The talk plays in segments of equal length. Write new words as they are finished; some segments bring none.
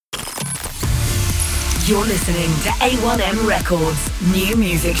You're listening to A1M Records New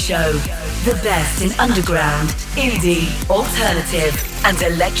Music Show. The best in underground, indie, alternative, and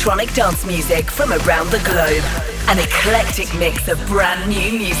electronic dance music from around the globe. An eclectic mix of brand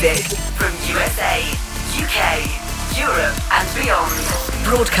new music from USA, UK, Europe, and beyond.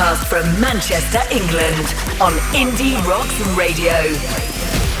 Broadcast from Manchester, England on Indie Rocks Radio.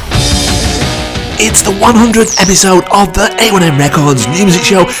 It's the 100th episode of the A1M Records New Music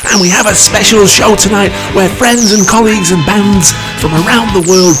Show, and we have a special show tonight where friends and colleagues and bands from around the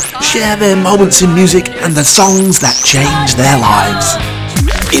world share their moments in music and the songs that change their lives.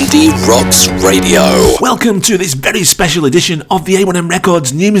 Indie Rocks Radio. Welcome to this very special edition of the A1M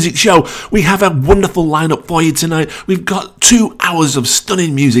Records New Music Show. We have a wonderful lineup for you tonight. We've got 2 hours of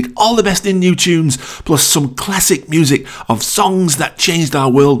stunning music, all the best in new tunes, plus some classic music of songs that changed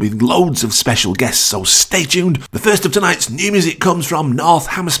our world with loads of special guests, so stay tuned. The first of tonight's new music comes from North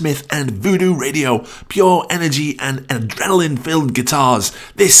Hammersmith and Voodoo Radio. Pure energy and adrenaline-filled guitars.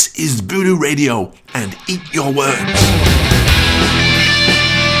 This is Voodoo Radio and Eat Your Words.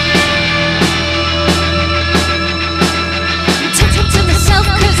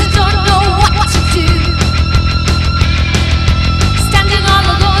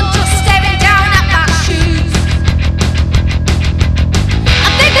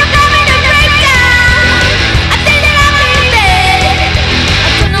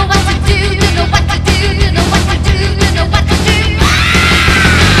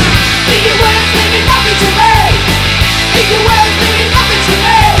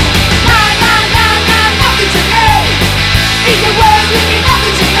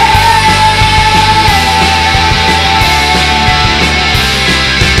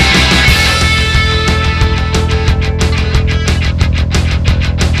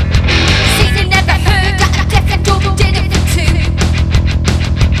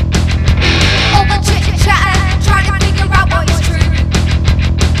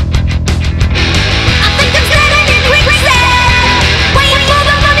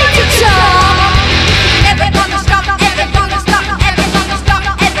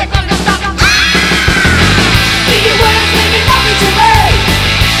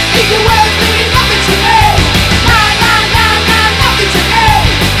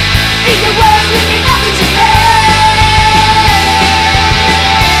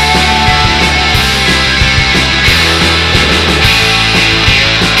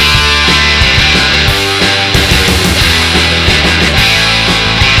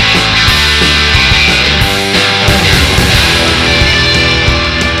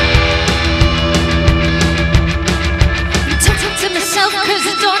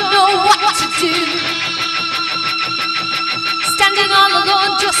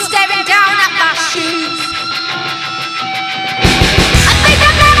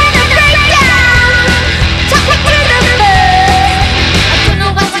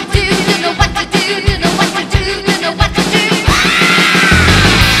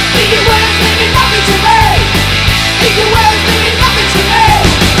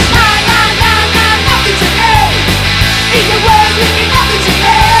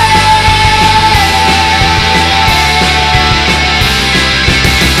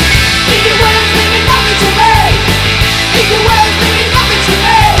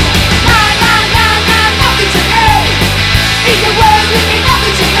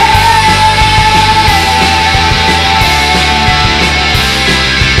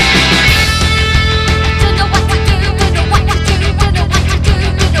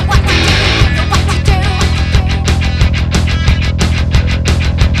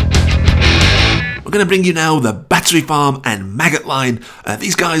 Going to bring you now the Battery Farm and Maggot Line.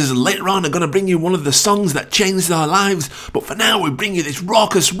 These guys later on are going to bring you one of the songs that changed our lives, but for now we bring you this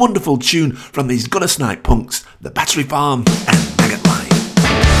raucous, wonderful tune from these Guttersnipe punks, the Battery Farm and Maggot Line.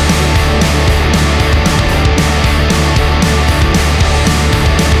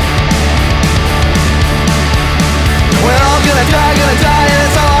 We're all gonna die, and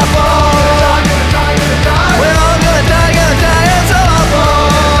it's all our fault. We're all gonna die, and it's all our fault.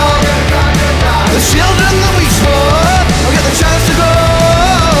 The children that we spoil will get the chance to go.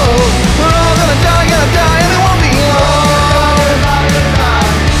 We're all gonna die, and it won't be long.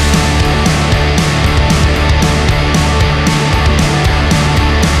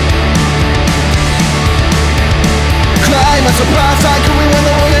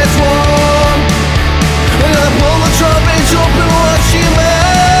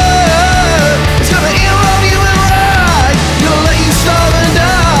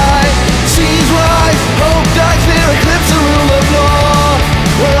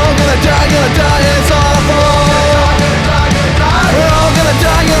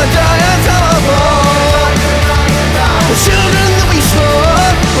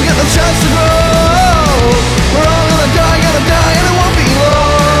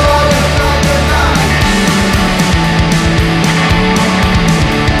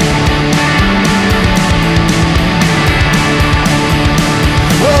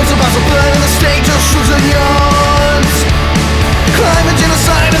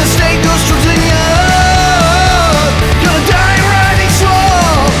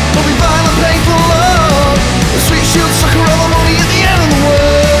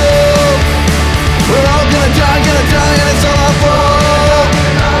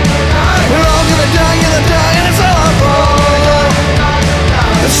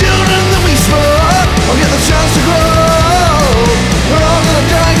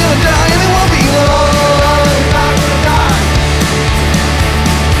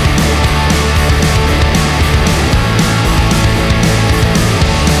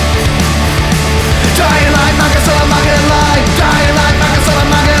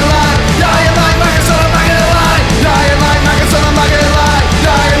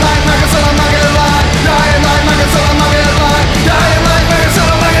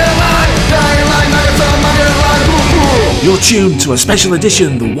 You're tuned to a special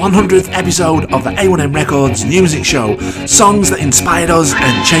edition, the 100th episode of the A1M Records New Music Show, songs that inspired us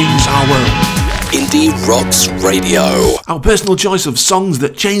and changed our world. Indie Rocks Radio. Our personal choice of songs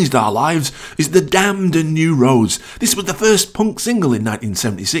that changed our lives is The Damned and New Rose. This was the first punk single in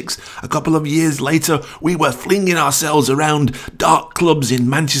 1976. A couple of years later, we were flinging ourselves around dark clubs in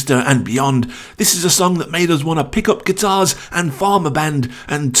Manchester and beyond. This is a song that made us want to pick up guitars and form a band,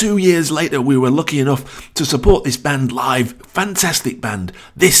 and 2 years later we were lucky enough to support this band live. Fantastic band.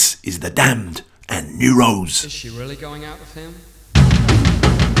 This is The Damned and New Rose. Is she really going out with him?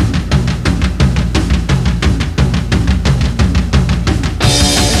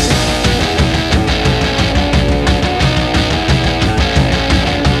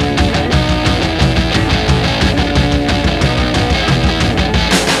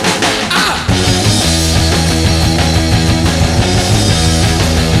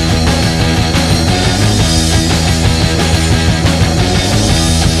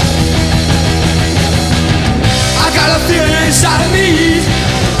 Inside of me,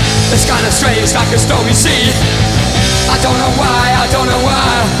 it's kinda strange, like a stormy sea. I don't know why,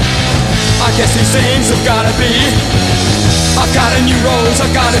 I guess these things have gotta be. I've got a new rose,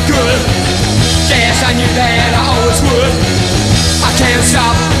 I've got a good. Yes, I knew that I always would. I can't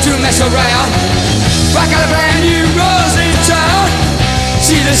stop to mess around. I got a brand new rose in town.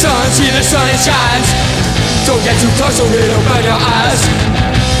 See the sun, it shines. Don't get too close or it'll burn your eyes.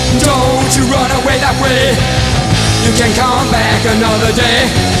 Don't you run away that way. You can come back another day.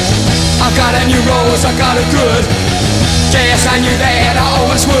 I've got a new rose, I've got a good. Yes, I knew that I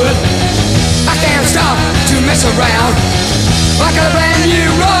always would. I can't stop to mess around. I got a brand new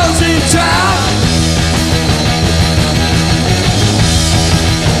rose in town.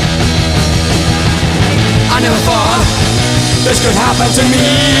 I never thought this could happen to me.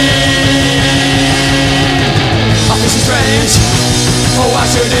 I feel so strange. Oh, why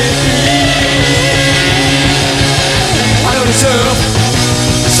should it be? I don't deserve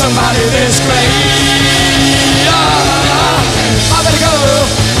somebody this great. I better go,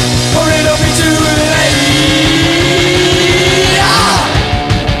 or it'll be too late.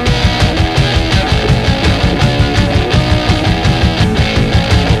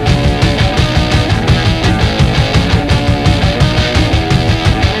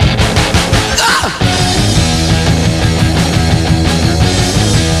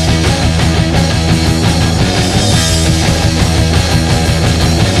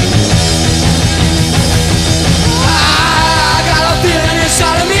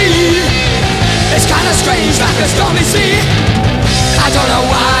 Strange like a stormy sea. I don't know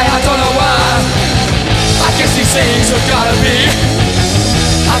why, I guess these things have gotta be.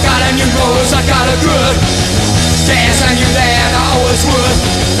 I got a new rose, I got a good. Yes, I knew that I always would.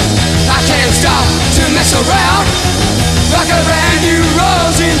 I can't stop to mess around. I got a brand new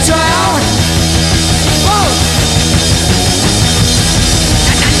rose in town. Whoa.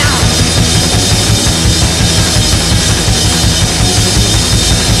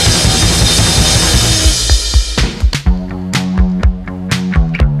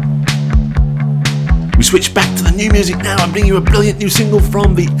 We switch back to the new music now and bring you a brilliant new single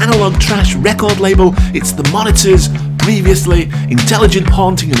from the Analog Trash record label. It's The Monitors, previously intelligent,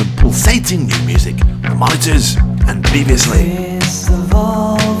 haunting and pulsating new music. The Monitors and Previously.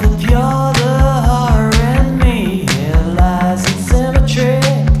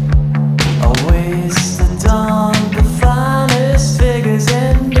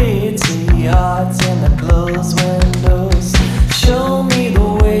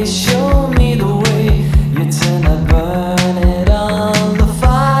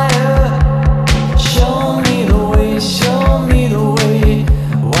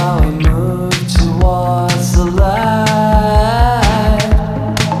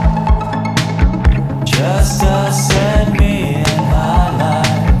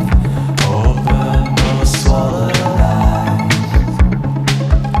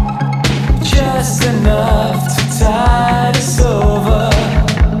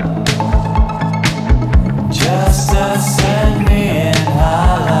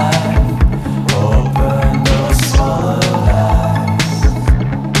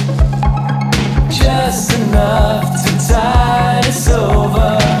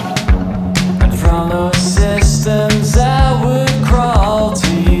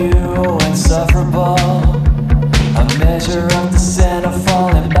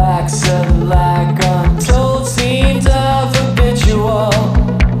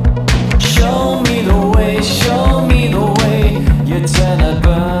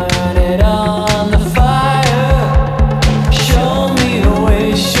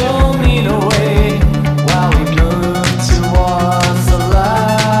 Show me the way, while we move.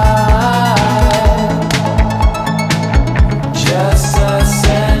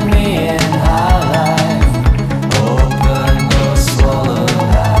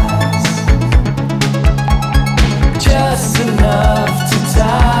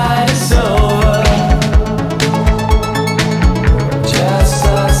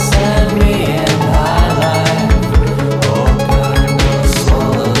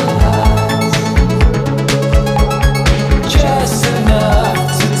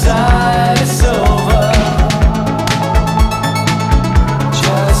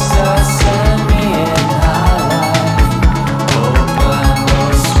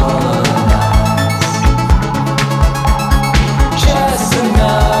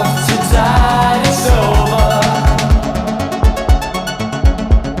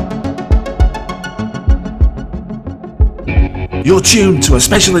 You're tuned to a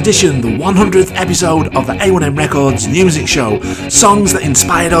special edition, the 100th episode of the A1M Records New Music Show. Songs that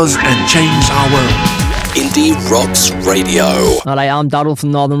inspired us and changed our world. Indie Rocks Radio. Alright, I'm Daryl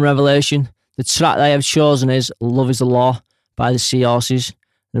from Northern Revelation. The track that I have chosen is Love is the Law by the Seahorses.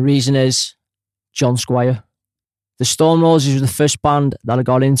 The reason is John Squire. The Stone Roses were the first band that I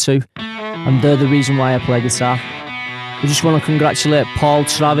got into, and they're the reason why I play guitar. We just want to congratulate Paul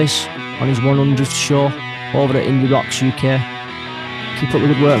Travis on his 100th show over at Indie Rocks UK. Keep up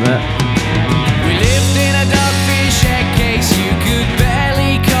the good work, mate. We lived in a dogfish egg case, you could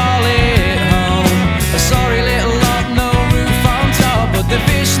barely call it home. A sorry little lot, no roof on top, but the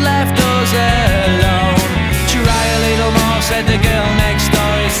fish left us alone. Try a little more, said the girl next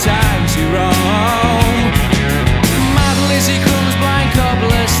door, it's time to roam. Mad Lizzie Crumb's blind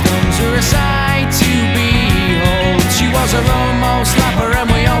cobblers thumbs were a sight to behold. She was a Romo slapper and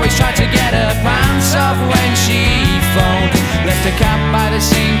we always tried to get her pants off when she phoned. Left a cap by the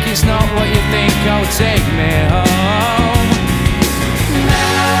sink, it's not what you think, oh take me home.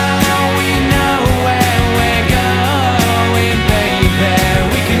 Now we know where we're going, baby.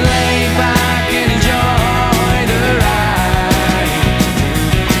 We can lay back and enjoy the ride,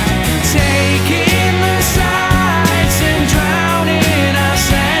 taking the sights and drowning our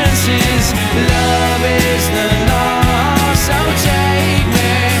senses. Love is the law, so take me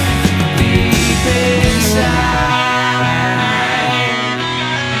deep inside.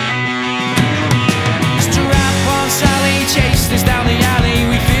 Chased us down the alley,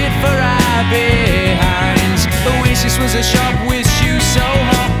 we feared for our behinds. Oasis was a shop with shoes so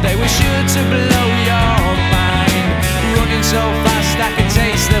hot, they were sure to blow your mind. Running so fast I can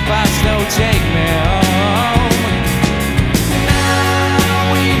taste the past, oh take me home.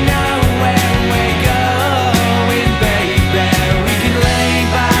 Now we know where we're going, baby. We can lay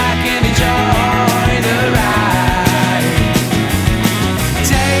back and enjoy the ride,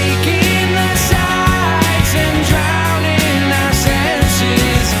 taking the sights and drowning our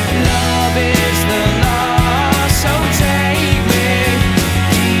senses. Love is the law, so take me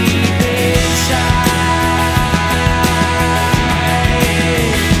deep inside.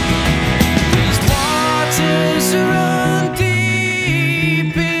 These waters run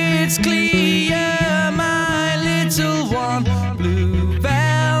deep, it's clear, my little one. Blue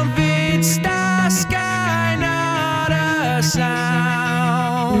velvet star sky, not a sound.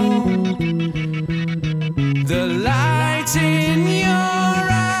 The light in your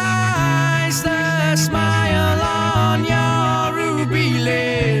eyes, the smile on your ruby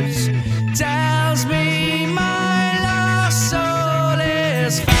lips tells me my lost soul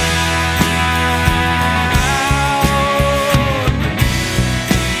is found.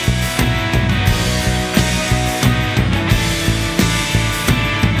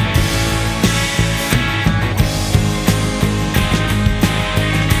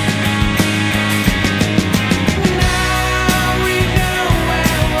 Now we know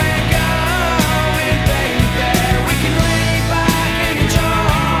where we're going, baby. We can lay back and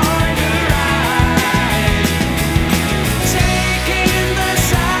enjoy the ride, taking the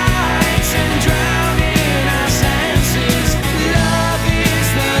sights and drowning our senses. Love is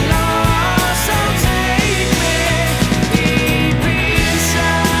the law, so take me deep inside.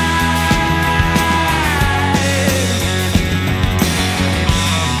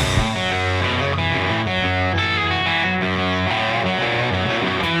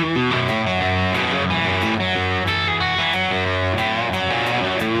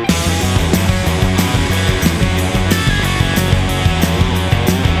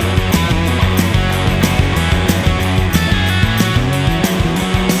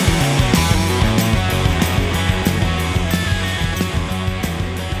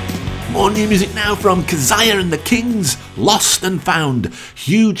 More new music now from Keziah and the Kings, Lost and Found.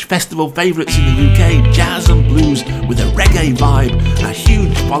 Huge festival favourites in the UK, jazz and blues with a reggae vibe, a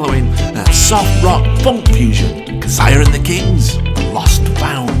huge following, a soft rock funk fusion. Keziah and the Kings, Lost and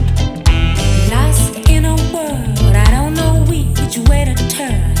Found. Lost in a world, I don't know which way to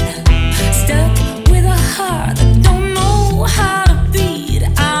turn. Stuck with a heart that don't know how to beat.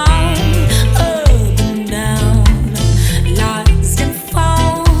 I'm up and down, lost and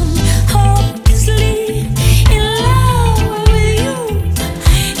found, hopelessly in love with you.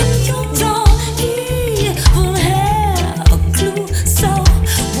 And you don't even have a clue. So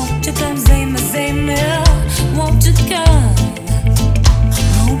won't you come save me, won't you come?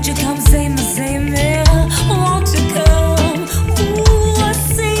 Won't you come save me, won't you come? Ooh, I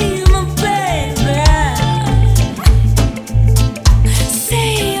see my baby.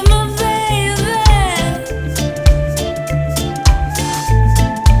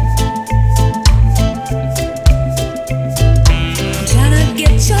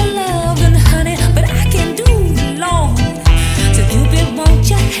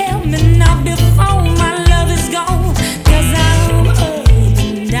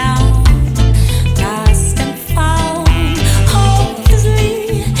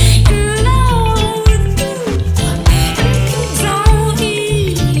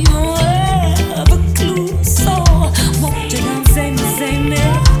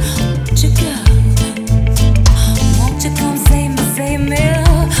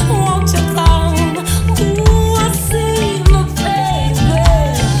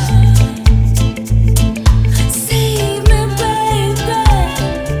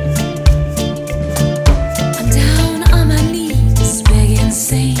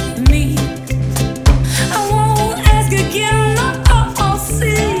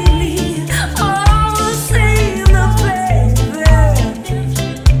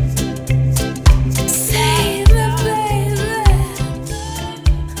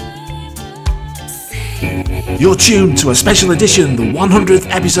 You're tuned to a special edition, the 100th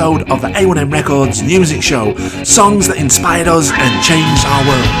episode of the A1M Records New Music Show. Songs that inspired us and changed our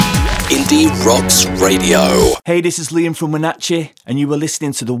world. Indie Rocks Radio. Hey, this is Liam from Wenatchee, and you were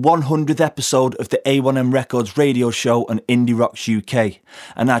listening to the 100th episode of the A1M Records radio show on Indie Rocks UK.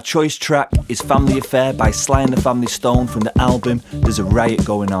 And our choice track is Family Affair by Sly and the Family Stone from the album There's a Riot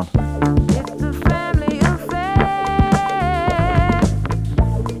Going On.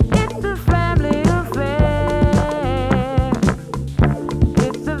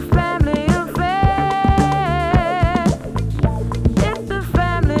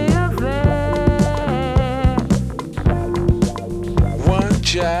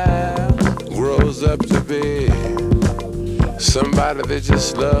 Up to be somebody that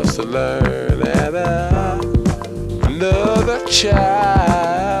just loves to learn, and another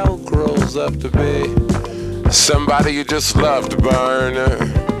child grows up to be somebody you just love to burn.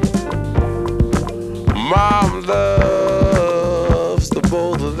 Mom loves the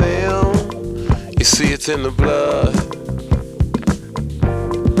both of them, you see it's in the blood.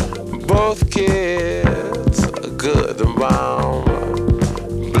 Both kids are good to mom.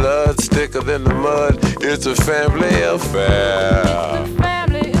 Blood's thicker than the mud. It's a family affair. It's a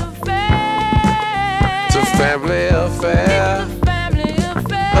family affair. It's a family affair. It's a family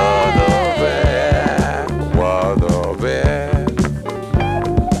affair. Oh, no, bad. Wow, no, bad.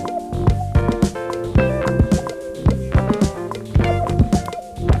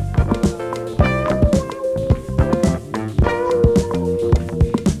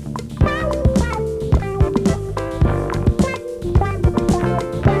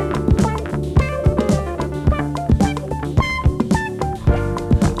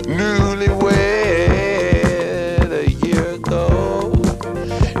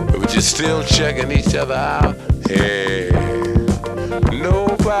 Still checking each other out. Hey,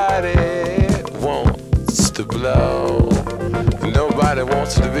 nobody wants to blow. Nobody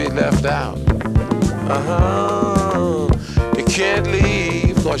wants to be left out. You can't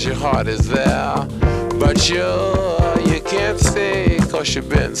leave cause your heart is there, but you can't stay cause you've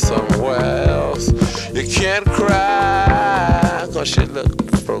been somewhere else. You can't cry cause you look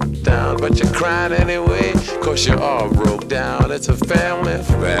broke down, but you're crying anyway cause you're all broke down. It's a family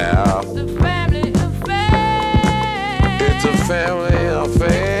affair. It's a family affair. It's a family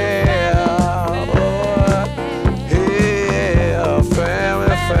affair. Oh, yeah, a family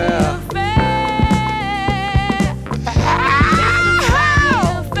affair.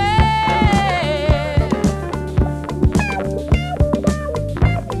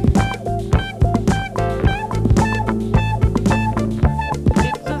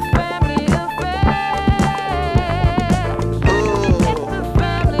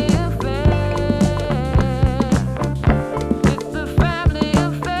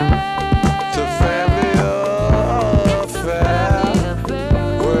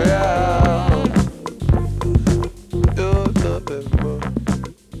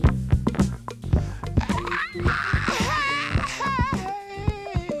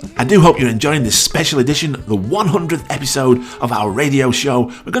 I do hope you're enjoying this special edition, the 100th episode of our radio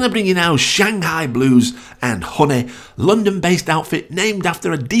show. We're going to bring you now Shanghai Blues and Honey, London-based outfit named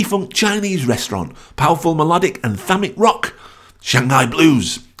after a defunct Chinese restaurant. Powerful melodic and anthemic rock, Shanghai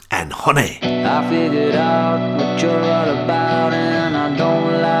Blues and Honey. I figured out what you're all about, and I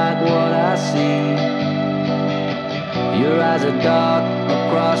don't like what I see. Your eyes are dark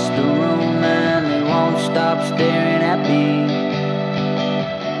across the room, and they won't stop staring at me.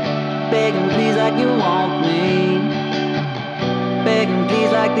 Begging please like you want me. Begging please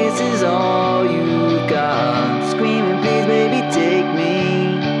like this is all you got. Screaming please baby take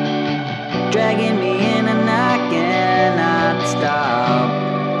me. Dragging me in and I cannot stop.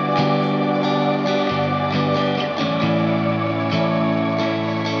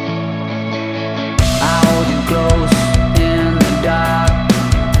 I hold you close in the dark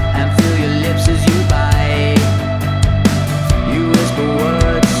and feel your lips as you bite. You whisper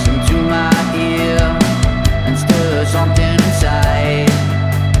words into my ear and stir something inside.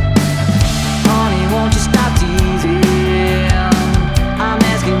 Honey,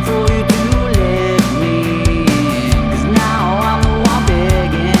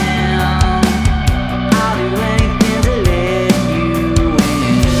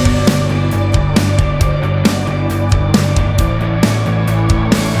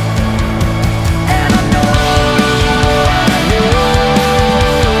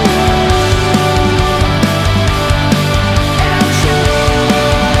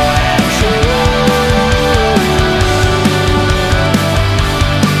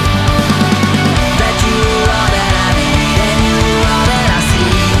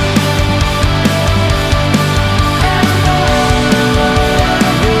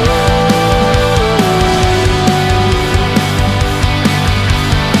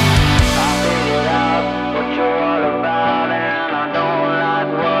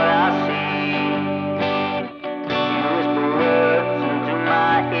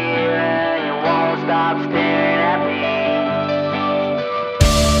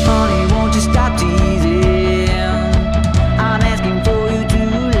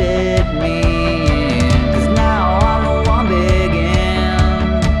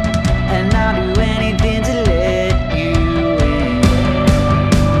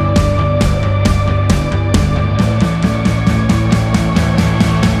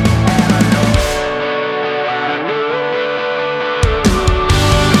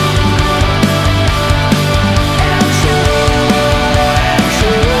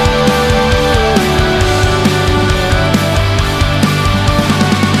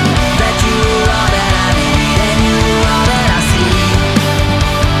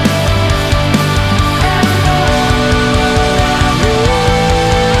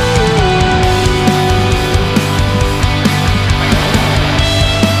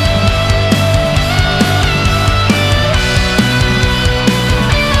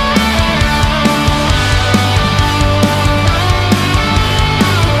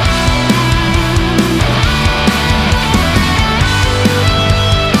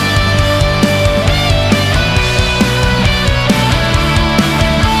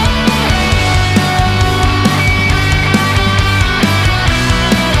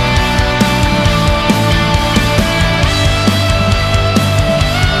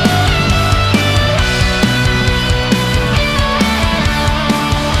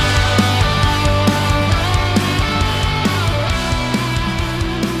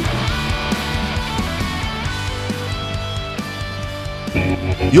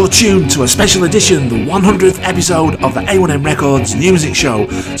 You're tuned to a special edition, the 100th episode of the A1M Records New Music Show.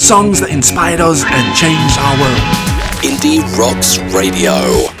 Songs that inspired us and changed our world. Indie Rocks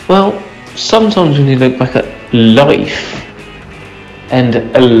Radio. Well, sometimes when you look back at life,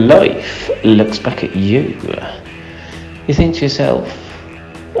 and life looks back at you, you think to yourself,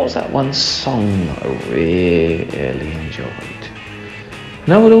 what was that one song that I really enjoyed?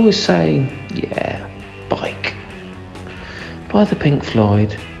 And I would always say, yeah, Bike. By the Pink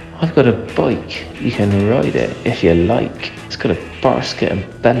Floyd. I've got a bike, you can ride it if you like. It's got a basket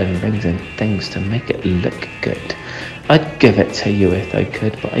and bell and rings and things to make it look good. I'd give it to you if I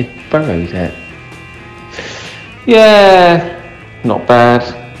could, but I borrowed it. Yeah, not bad.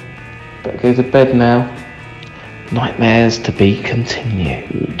 Better go to bed now. Nightmares to be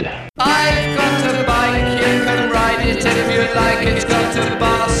continued. I've got a bike, you can ride it if you like. It's got a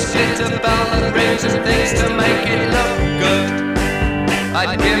basket, a bell and rings and things to make it look good.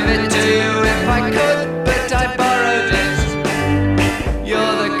 I'd give it to you if I could, but I borrowed it.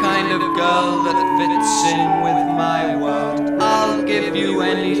 You're the kind of girl that fits in with my world. I'll give you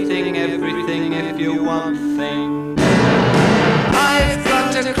anything, everything if you want things. I've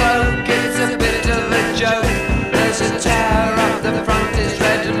got a cloak, it's a bit of a joke. There's a tear up the front, it's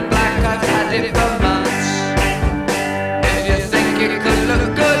red and black, I've had it for months. If you think it could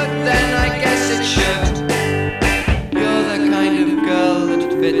look good, then I guess it should. You're the kind of girl that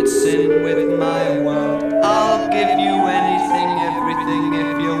fits in with my world. I'll give you anything, everything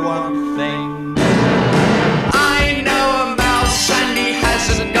if you want things. I know a mouse and he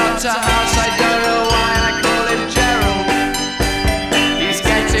hasn't got a house. I don't know why I call him Gerald. He's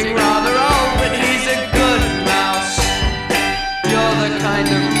getting rather old, but he's a good mouse. You're the kind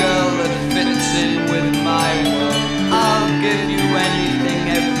of girl that fits in with my world. I'll give you anything,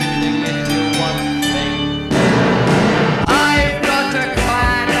 everything if you want things. I've got a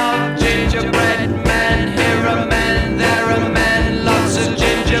clan of gingerbread men. Here are men, there are men, lots of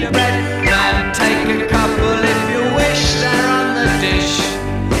gingerbread men. Take a couple if you wish, they're on the dish.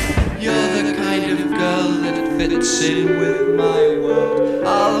 You're the kind of girl that fits in with my world.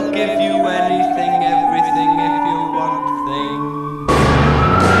 I'll give you anything, everything if you want things.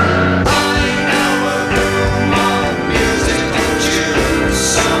 I know a room of music and tunes.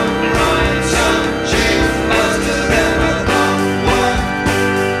 Some rhyme, some tune. Most of them have got one.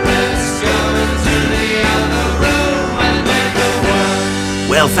 Let's go into the other room and make a one.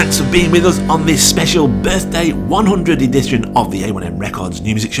 Well, thanks for being with us on this special birthday 100 edition of the A1M Records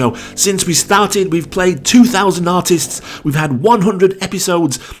New Music Show. Since we started, we've played 2,000 artists, we've had 100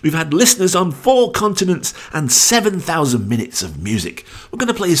 episodes, we've had listeners on 4 continents, and 7,000 minutes of music. We're going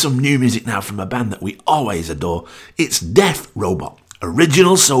to play some new music now from a band that we always adore. It's Def Robot,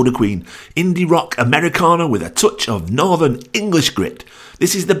 original Soda Queen, indie rock Americana with a touch of northern English grit.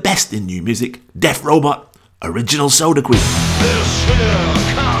 This is the best in new music. Def Robot, original Soda Queen. This here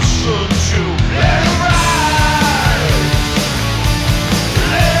constitute, let it ride.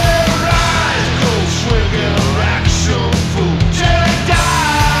 Let it ride. Go swinging like some fool till it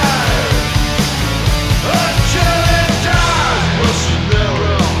dies. Until it dies.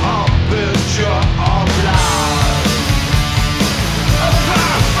 Mercenary heart picture of life. A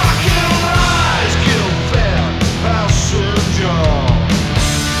pair of fucking lies. Kill fair passenger.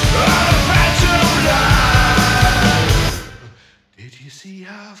 A phantom life. Did you see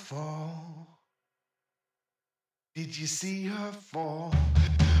her fall? Did you see her fall?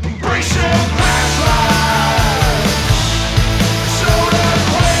 Embrace your past life. Soda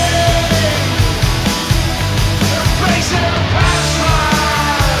Queen. Embrace your past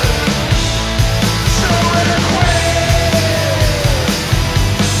life. Soda Queen.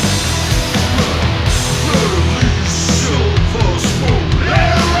 Release your first move.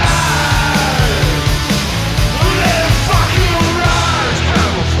 Let it ride. Let it fucking ride.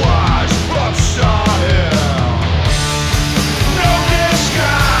 Camouflage, rockstar hair. No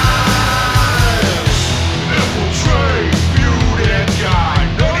disguise. Infiltrate, beauty and guide.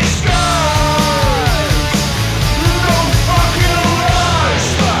 No disguise. No fucking lies.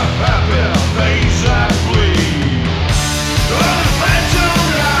 Slap happy things that bleed. The phantom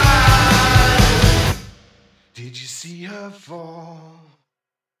light. Did you see her fall?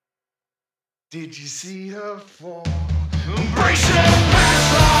 Did you see her fall? Embrace your past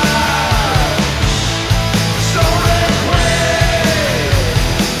life. Soda Queen.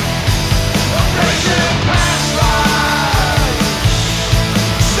 Embrace your past life.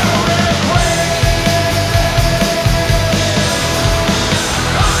 Soda Queen.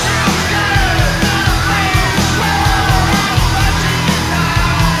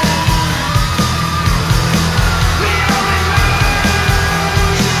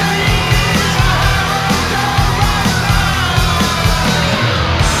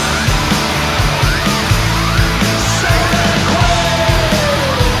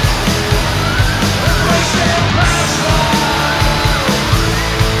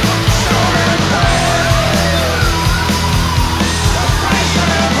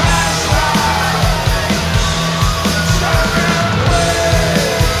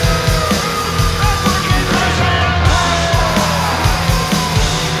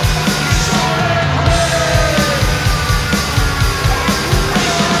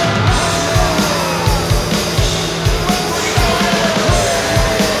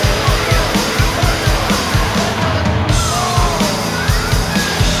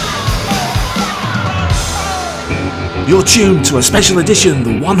 You're tuned to a special edition, the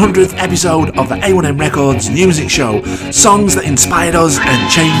 100th episode of the A1M Records New Music Show. Songs that inspired us and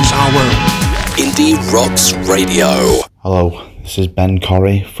changed our world. Indie Rocks Radio. Hello, this is Ben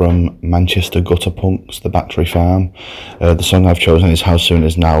Corrie from Manchester Gutter Punks, The Battery Farm. The song I've chosen is How Soon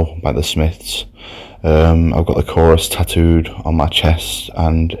Is Now by The Smiths. I've got the chorus tattooed on my chest,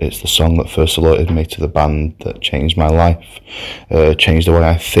 and it's the song that first alerted me to the band that changed my life, changed the way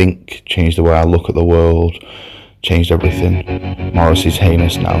I think, changed the way I look at the world, changed everything. Morrissey's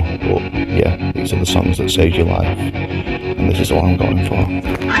heinous now, but yeah, these are the songs that saved your life, and this is what I'm going for.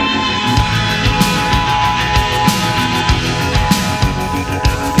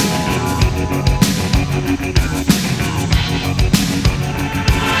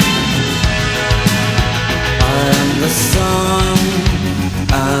 The sun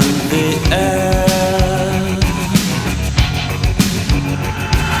and the air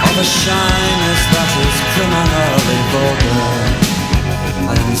of a shyness that is criminally vulgar.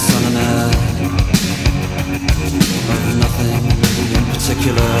 I am the sun and air of nothing in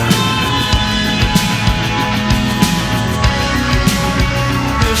particular.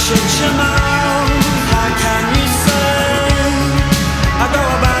 You shut your mouth, how can you say I go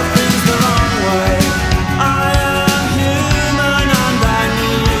about things the wrong way? I am human and I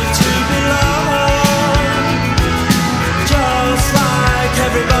need to be loved, just like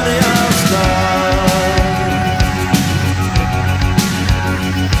everybody else does.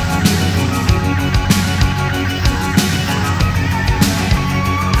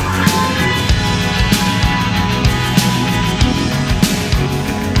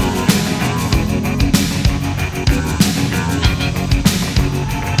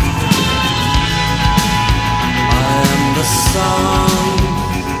 The sun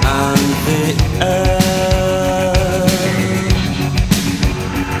and the air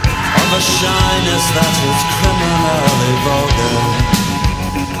of a shyness that is criminally vulgar.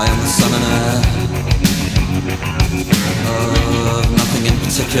 I am the sun and air of nothing in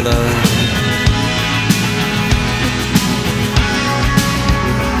particular.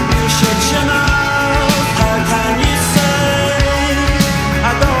 You shut your mouth, how can you say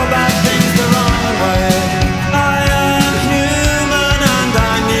I go about things the wrong way?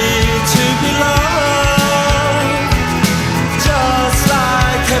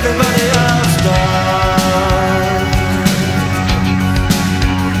 Everybody else does.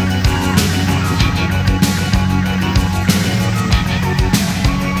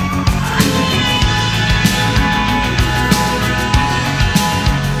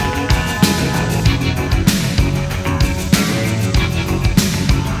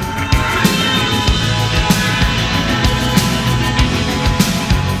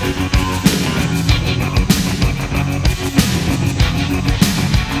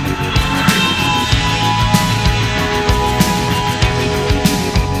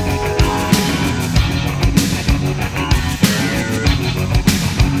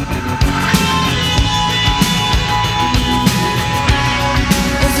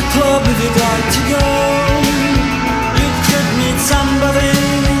 If you'd like to go, you could meet somebody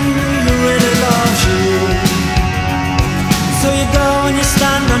who really loves you. So you go and you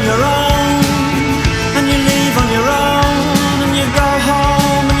stand on your own, and you leave on your own, and you go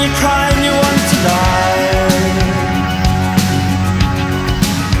home and you cry and you want to die.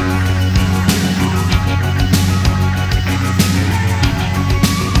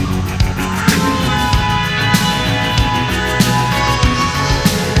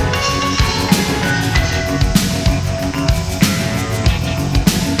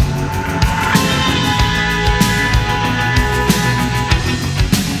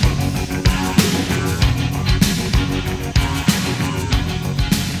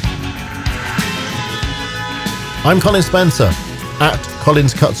 I'm Colin Spencer, at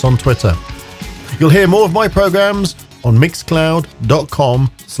Collins Cuts on Twitter. You'll hear more of my programmes on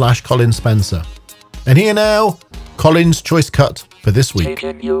mixcloud.com/Colin Spencer. And here now, Colin's choice cut for this week.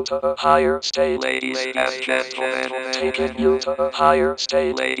 Taking you to a higher state, ladies and gentlemen. Taking you to a higher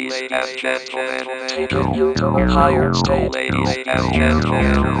state, ladies and gentlemen. Taking you to a higher state, ladies and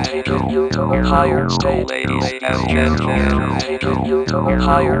gentlemen. Taking you to a higher state, ladies and gentlemen. Taking you to a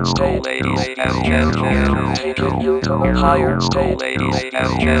higher state, ladies and gentlemen. Taking you to a higher state, ladies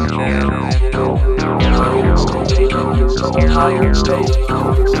and gentlemen. Taking you to a higher state. Taking you to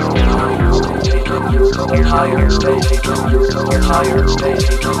a higher state. Taking you to a higher state.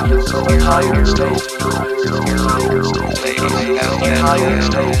 Taking you to a higher state. Ladies and higher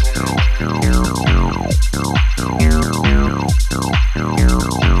state. Taking you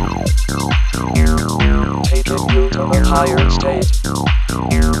to a higher state.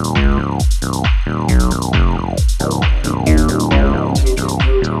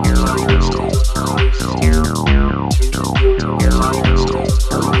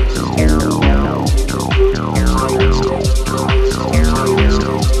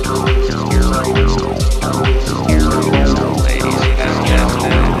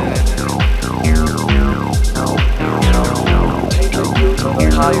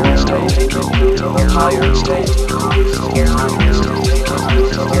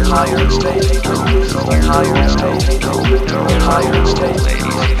 higher state, take you to a higher state, take you to a higher state,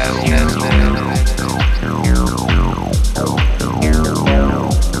 ladies and gentlemen.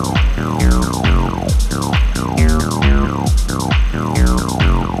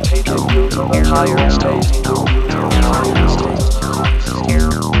 Taking you to a higher state, to a higher state.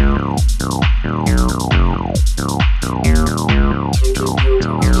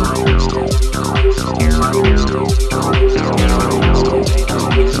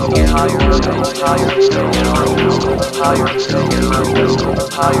 Higher state, higher state, higher state, higher state,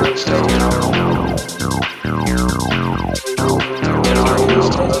 higher state,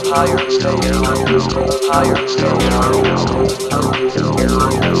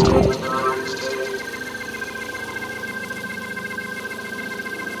 higher state.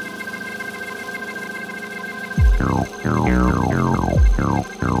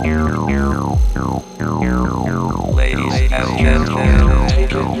 Ladies and gentlemen,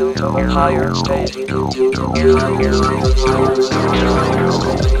 taking you to a higher state, taking you to a higher state, higher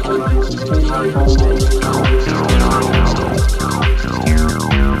state, higher state,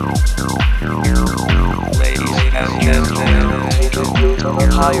 ladies and gentlemen, taking you to a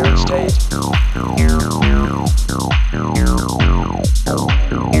higher state.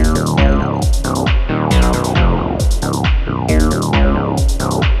 Higher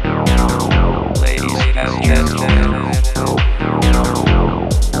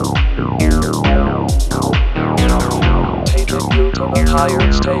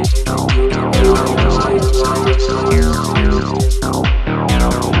state, taking you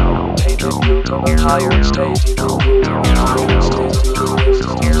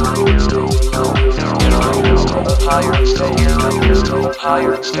to a higher state, higher state,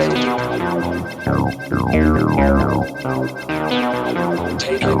 higher state,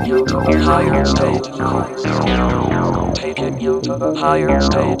 taking you to a higher state, taking you to a higher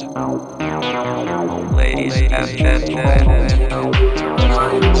state, ladies and gentlemen.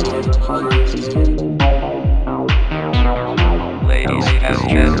 Ladies and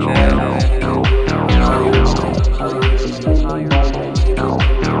gentlemen, higher state, higher state,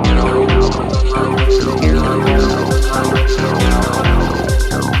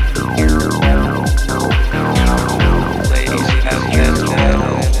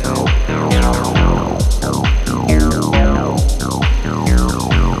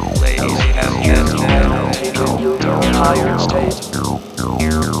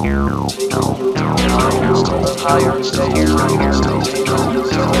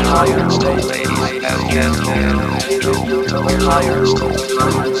 higher state, ladies and gentlemen, taking you to a higher state,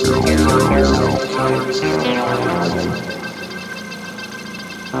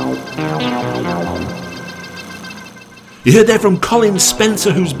 You heard there from Colin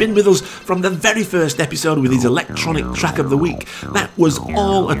Spencer, who's been with us from the very first episode with his electronic track of the week. That was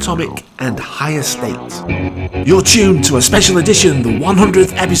All Atomic and Higher State. You're tuned to a special edition, the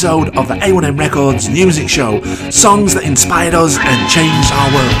 100th episode of the A1M Records New Music Show. Songs that inspired us and changed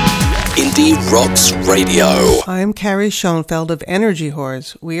our world. Indie Rocks Radio. I'm Carrie Schoenfeld of Energy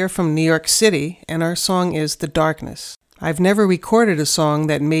Whores. We are from New York City, and our song is The Darkness. I've never recorded a song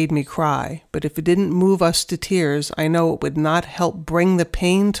that made me cry, but if it didn't move us to tears, I know it would not help bring the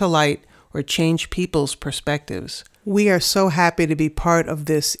pain to light or change people's perspectives. We are so happy to be part of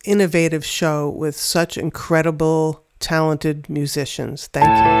this innovative show with such incredible, talented musicians. Thank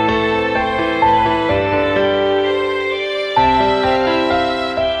you.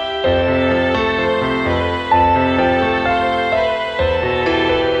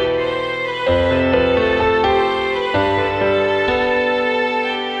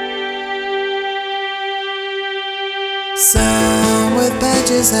 Some with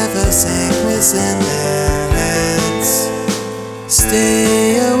badges have a sickness in their heads.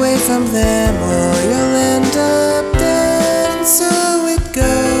 Stay away from them or you'll end up dead. And so it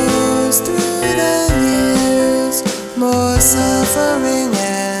goes through the years, more suffering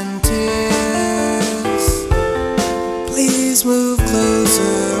and tears. Please move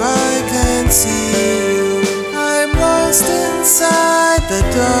closer, I can't see you. I'm lost inside the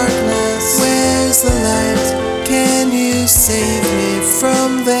darkness. Where's the light? Can you save me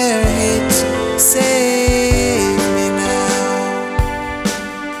from their hate? Save me now.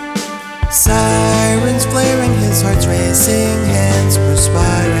 Sirens blaring, his heart's racing, hands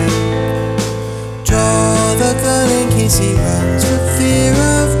perspiring. Draw the gun in case he runs for fear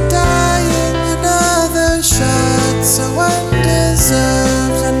of dying. Another shot so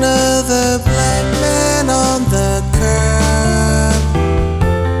undeserved. Another black man on the curb.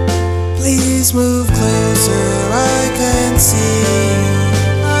 Please move closer, I can see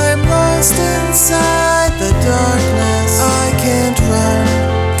you. I'm lost inside the darkness. I can't run,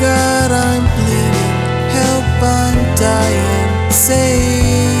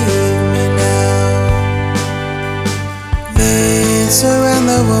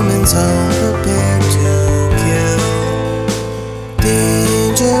 a woman's home prepared to kill.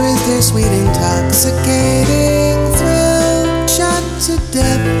 Danger is their sweet intoxicating thrill. Shot to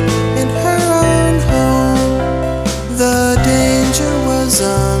death in her own home. The danger was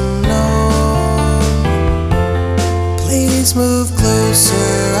unknown. Please move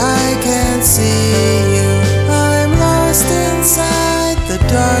closer, I can't see you. I'm lost inside the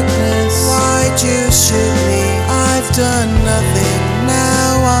darkness. Why'd you shoot me? I've done nothing,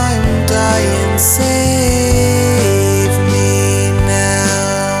 now I'm dying. Save me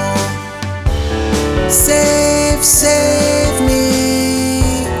now. Save me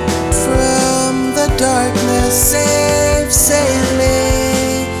from the darkness. Save me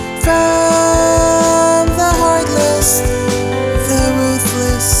from the heartless, the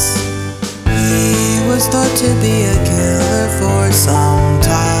ruthless. He was thought to be a killer for some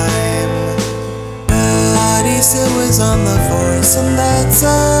time, but he still was on the force, and that's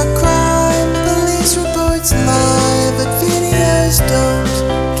a crime. Police reports lie, but videos don't.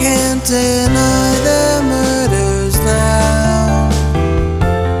 Can't deny the murders now.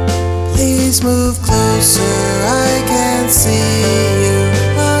 Please move closer, I can't see you.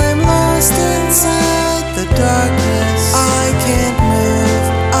 I'm lost inside the darkness. I can't move,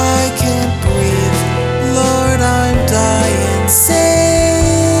 I can't breathe. Lord, I'm dying.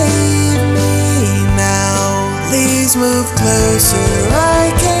 Save me now. Please move closer,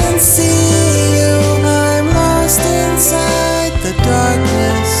 I can't see you. I'm lost inside the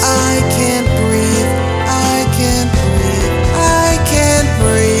darkness. I can't breathe, I can't breathe, I can't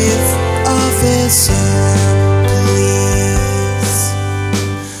breathe. Officer, please,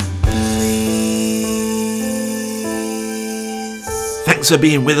 please. Thanks for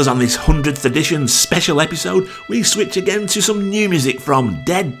being with us on this 100th edition special episode. We switch again to some new music from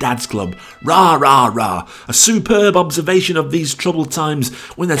Dead Dad's Club. Rah, rah, rah. A superb observation of these troubled times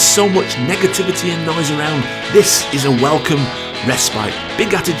when there's so much negativity and noise around. This is a welcome respite.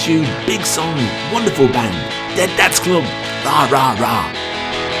 Big attitude, big song, wonderful band. Dead Dad's Club. Rah, rah, rah.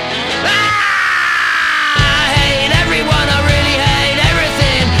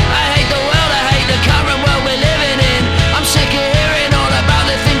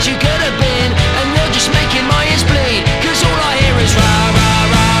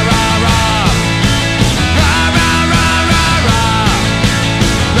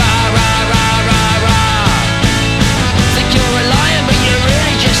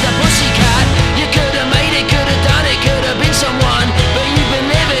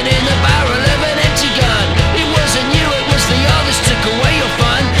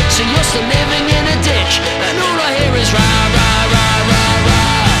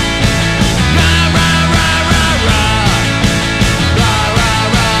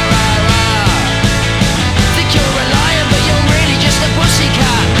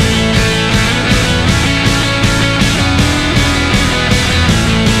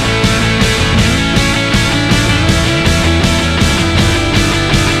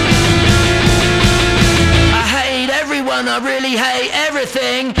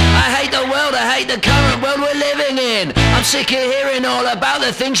 Sick of hearing all about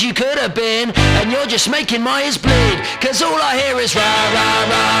the things you could have been, and you're just making my ears bleed, cause all I hear is rah,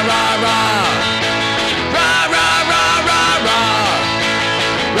 rah, rah, rah, rah. Rah, rah, rah, rah, rah.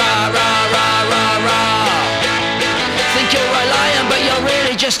 Rah, rah, rah, rah, rah. Think you're a lion, but you're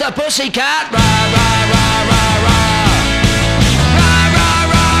really just a pussycat. Rah, rah, rah, rah, rah. Rah, rah,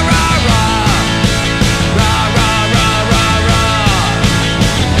 rah, rah, rah. Rah, rah, rah, rah, rah.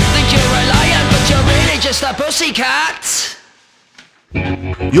 Think you're a lion, but you're really just a pussycat.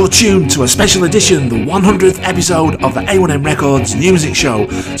 You're tuned to a special edition, the 100th episode of the A1M Records New Music Show.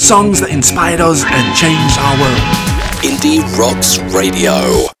 Songs that inspired us and changed our world. Indie Rocks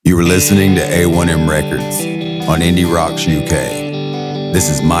Radio. You were listening to A1M Records on Indie Rocks UK. This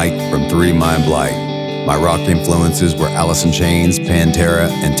is Mike from 3 Mind Blight. My rock influences were Alice in Chains, Pantera,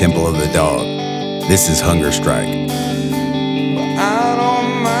 and Temple of the Dog. This is Hunger Strike. I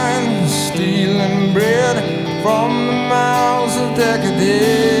don't mind stealing bread from the mouths of decadence,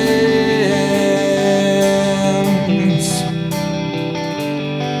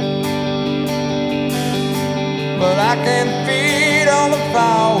 but I can't feed all the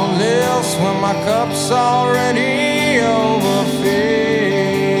powerless when my cup's already overfilled.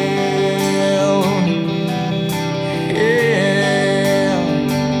 Yeah,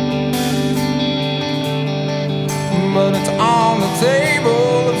 but it's on the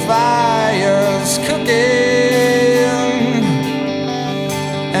table, the fire's cooking,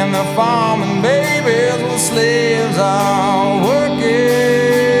 and the farming babies with slaves are working.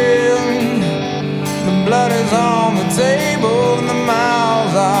 The blood is on the table and the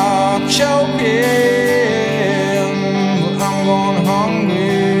mouths choking, but I'm going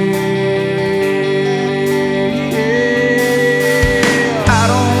hungry. I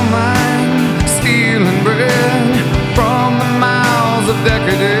don't mind stealing bread from the mouths of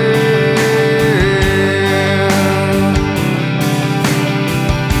decadence,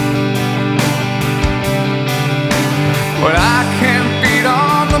 but I can't feed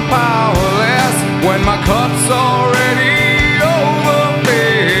on the powerless when my cup's already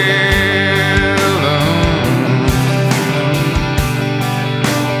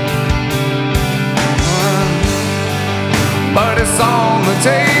but it's on the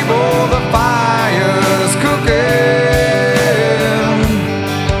table, the fire's cooking,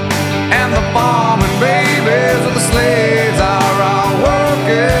 and the farming babies of the slaves are all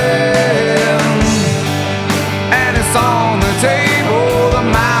working, and it's on the table, the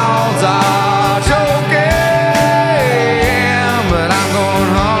mouths are choking, but I'm going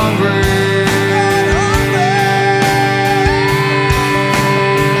hungry.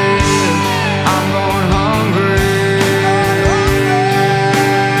 I'm going hungry.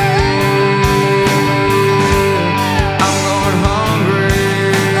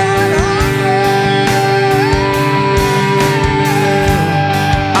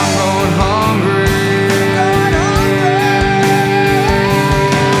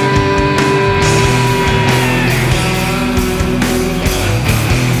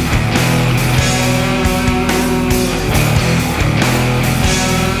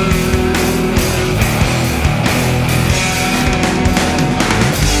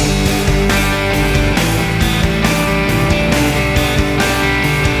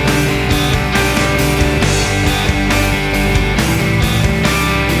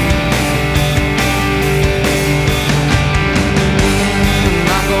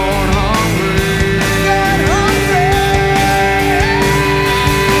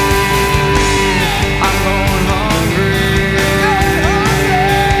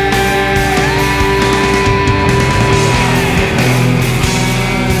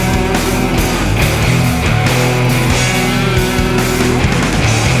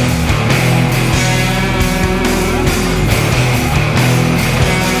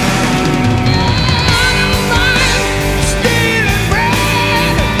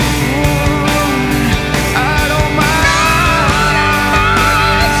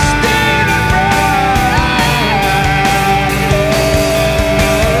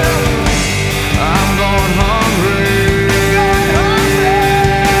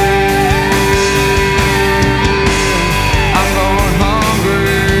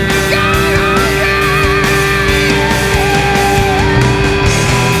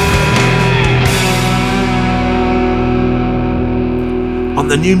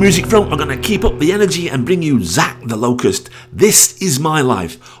 The new music front, I'm going to keep up the energy and bring you Zach the Locust. This is my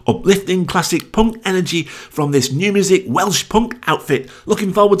life. Uplifting classic punk energy from this new music Welsh punk outfit.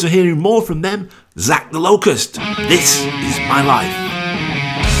 Looking forward to hearing more from them. Zach the Locust. This is my life.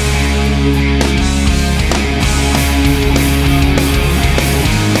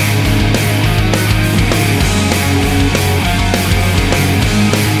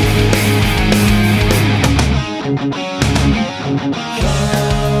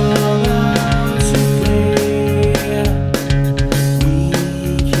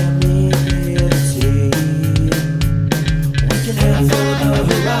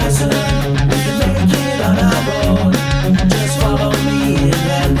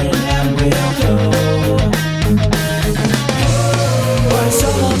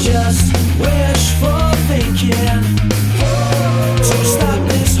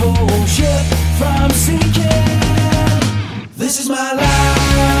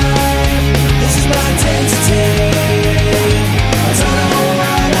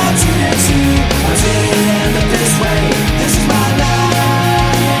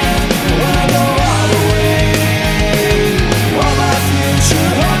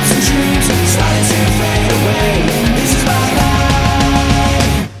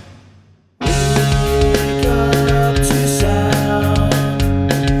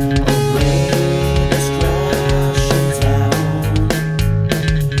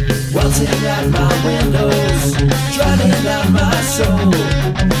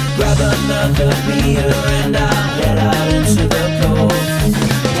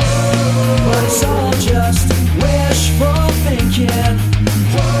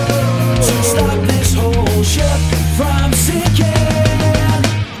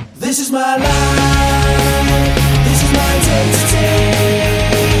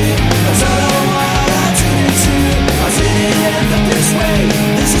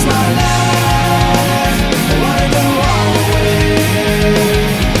 This is my life. I wanna go all the way.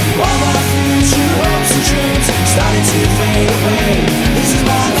 All my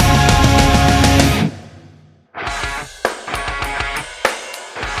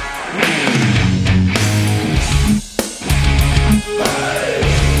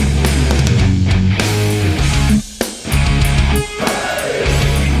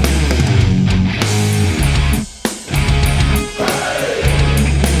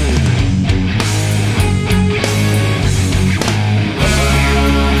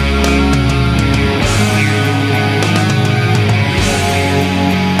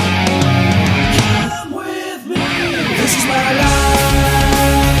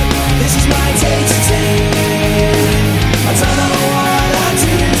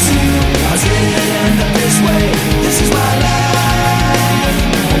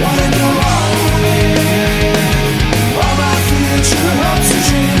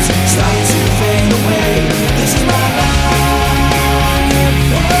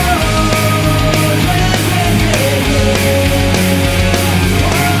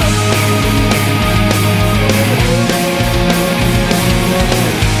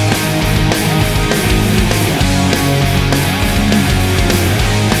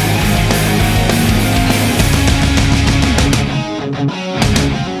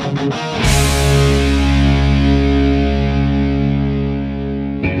You're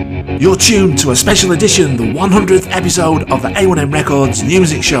tuned to a special edition, the 100th episode of the A1M Records New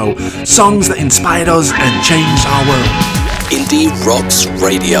Music Show. Songs that inspired us and changed our world. Indie Rocks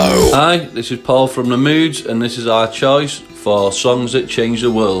Radio. Hi, this is Paul from The Moods, and this is our choice for songs that change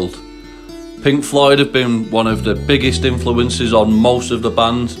the world. Pink Floyd have been one of the biggest influences on most of the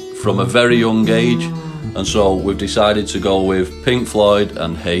band from a very young age, and so we've decided to go with Pink Floyd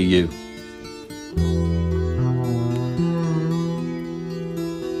and Hey You.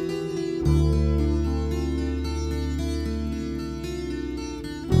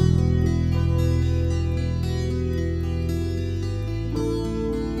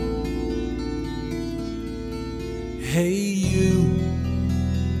 Hey you,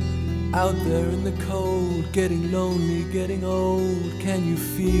 out there in the cold, getting lonely, getting old, can you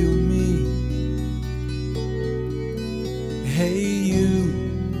feel me? Hey you,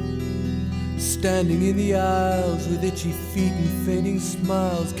 standing in the aisles with itchy feet and fainting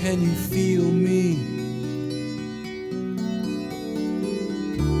smiles, can you feel me?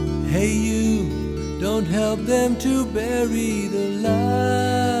 Hey you, don't help them to bury the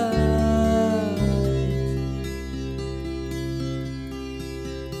light.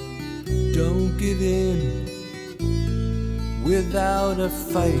 Don't give in without a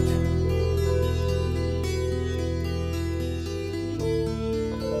fight.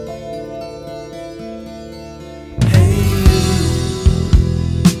 Hey you,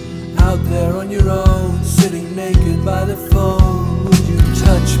 out there on your own, sitting naked by the phone, would you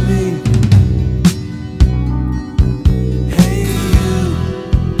touch me? Hey you,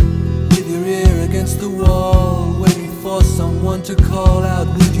 with your ear against the wall, waiting for someone to call out,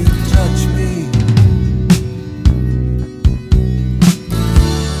 would you touch me?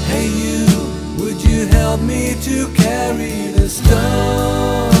 Hey you, would you help me to carry the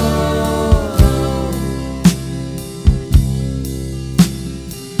stone?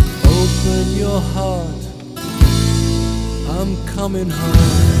 Open your heart, I'm coming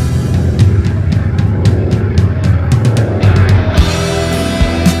home.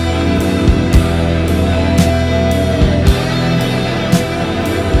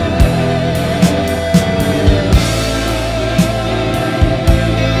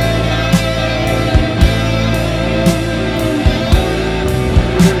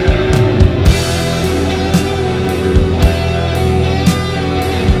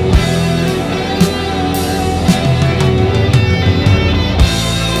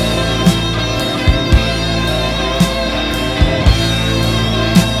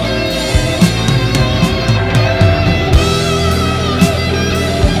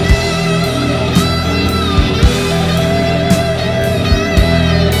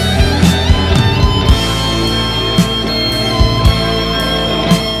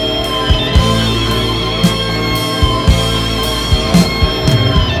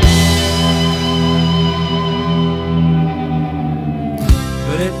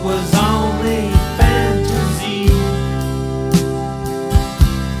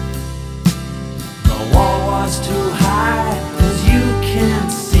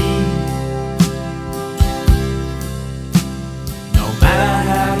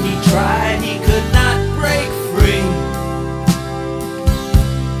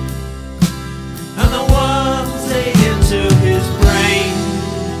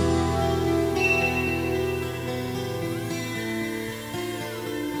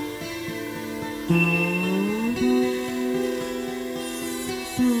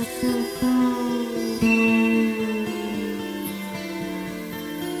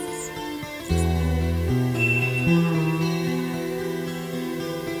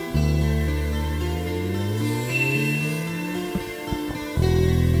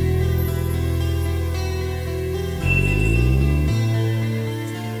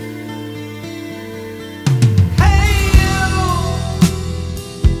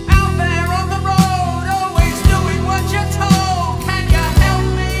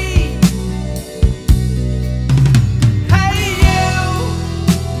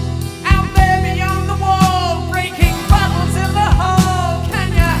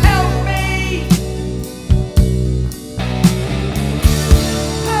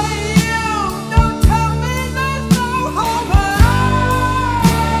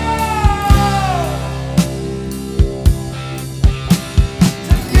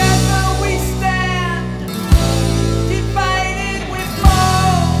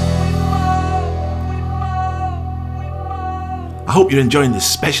 I hope you're enjoying this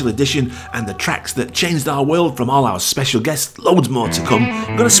special edition and the tracks that changed our world from all our special guests. Loads more to come.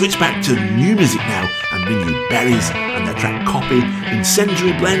 I'm going to switch back to new music now and bring you Berries and their track Copy,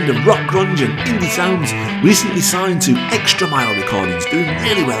 incendiary blend of rock, grunge and indie sounds, recently signed to Extra Mile Recordings, doing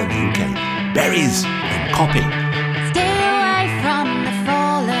really well in the UK. Berries and Copy. Stay away from the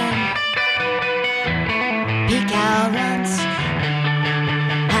fallen. Peek out once.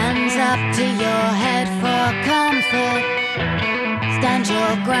 Hands up to your head for comfort. Stand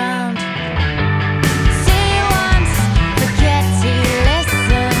your ground. See once, forget to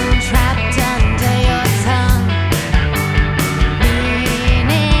listen. Trapped under your tongue.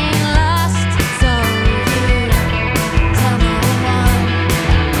 Meaning lost, so you tell no one.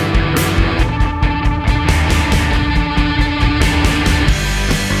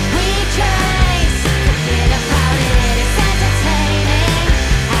 We trace, forget about it. It's entertaining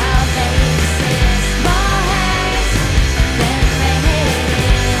how they exist. More haze than rain.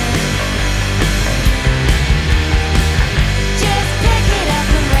 Just pick it up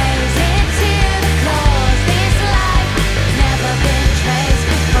and raise it to the cause. This life has never been traced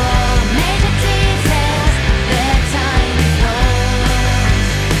before. Major details, they're tiny flaws.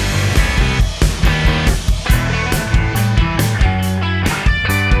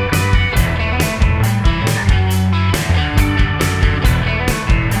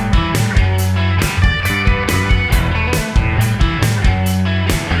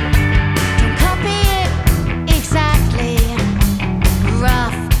 Don't copy it exactly.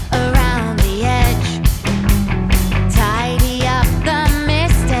 Rough around the edge. Tidy up the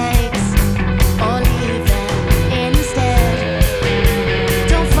mistakes or leave them instead.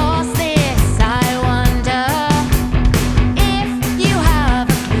 Don't force this, I wonder if you have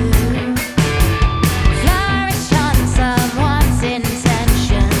a clue. Flourish on someone's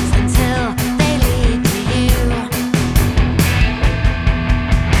intentions until they lead to you.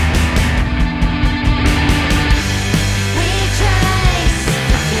 We trace,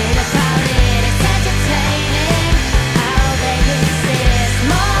 forget about it. It's entertaining how they exist.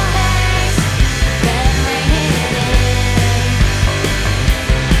 More haze than rain.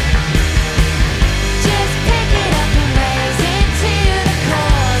 Just pick it up and raise it to the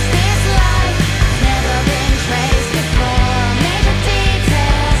cause. This life has never been traced before. Major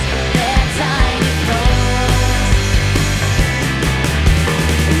details, they're tiny flaws.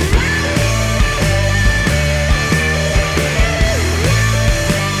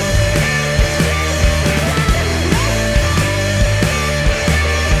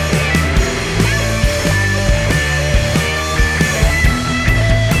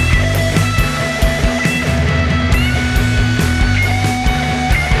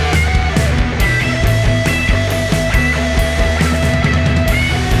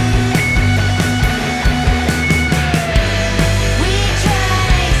 We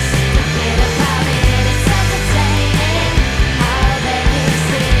trace, forget about it. It's entertaining how they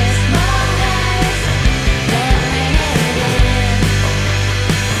exist. More haze than rain.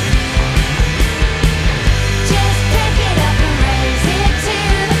 Just pick it up and raise it to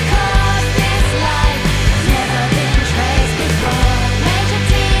the cause. This life has never been traced before. Major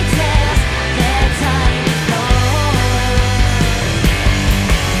details, they're tiny flaws.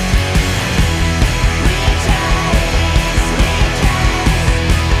 We trace,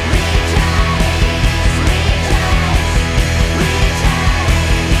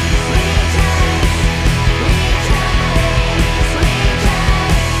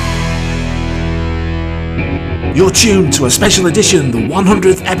 we You're tuned to a special edition, the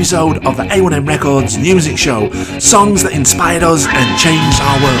 100th episode of the A1M Records New Music Show. Songs that inspired us and changed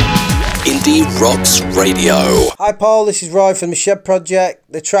our world. Indie Rocks Radio. Hi Paul, this is Roy from the Shed Project.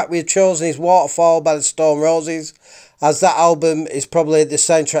 The track we've chosen is Waterfall by the Stone Roses, as that album is probably the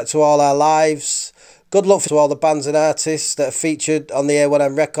soundtrack to all our lives. Good luck to all the bands and artists that are featured on the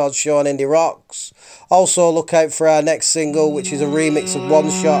A1M Records show on Indie Rocks. Also look out for our next single, which is a remix of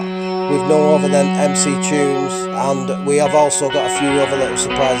One Shot with no other than MC Tunes, and we have also got a few other little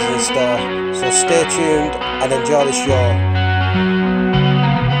surprises in store. So stay tuned and enjoy the show.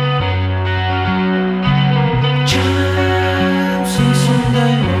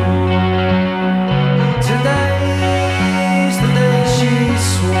 Today's the day she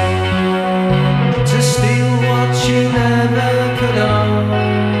swore to steal what you never could own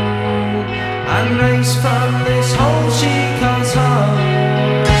and race from this hole she calls home.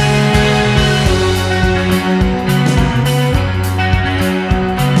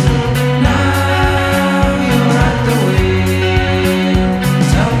 Now you're at the wheel.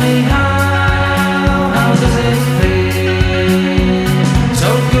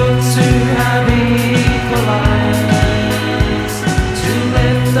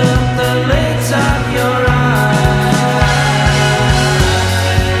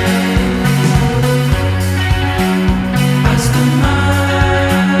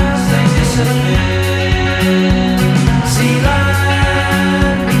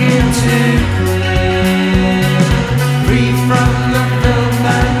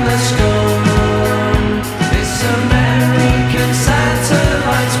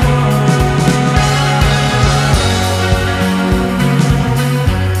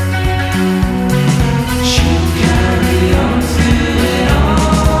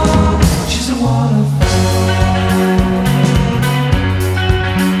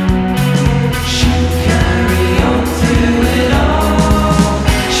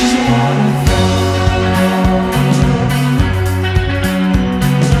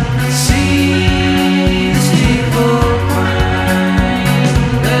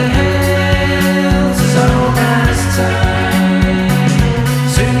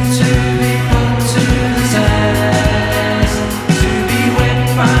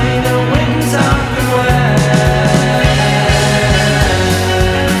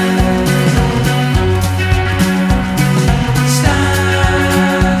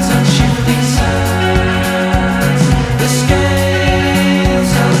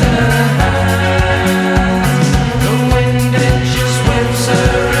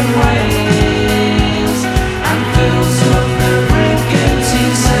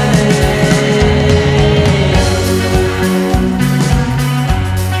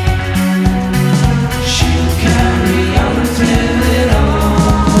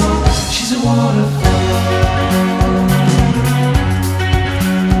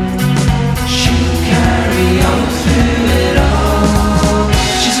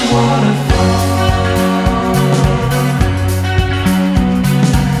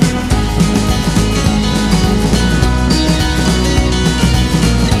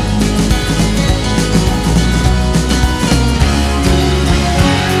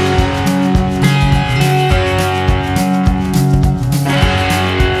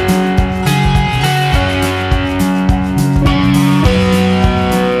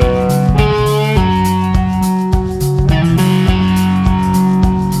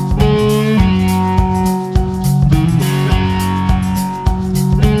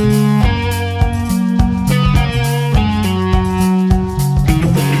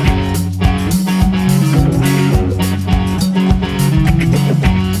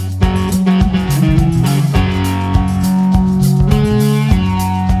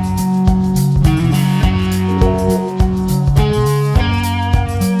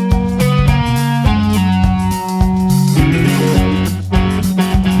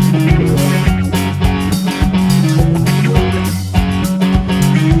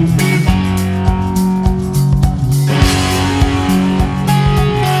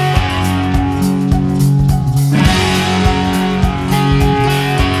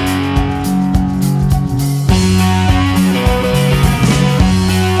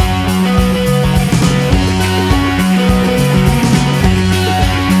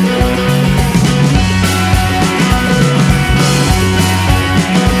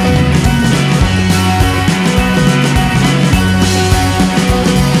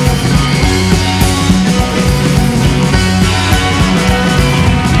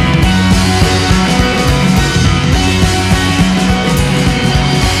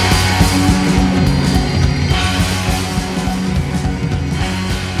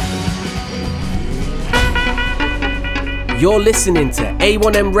 You're listening to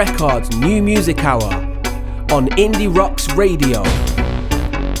A1M Records New Music Hour on Indie Rocks Radio.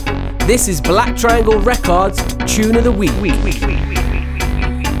 This is Black Triangle Records Tune of the Week.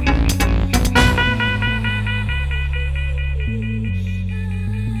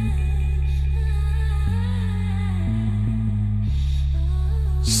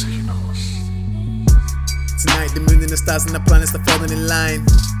 Tonight the moon and the stars and the planets are falling in line.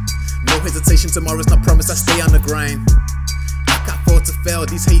 No hesitation, tomorrow's not promised, I stay on the grind. I can't afford to fail,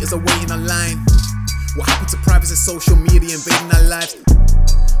 these haters are waiting online. What happened to privacy, social media invading our lives?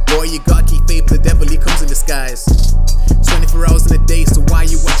 Boy, you gotta keep faith, the devil, he comes in disguise. 24 hours in a day, so why are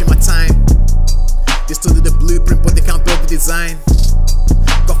you watching my time? They stood at the blueprint, but they can't build the design.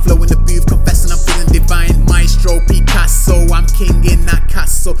 Got flow in the booth, confessing I'm feeling divine. Maestro, Picasso, I'm king in that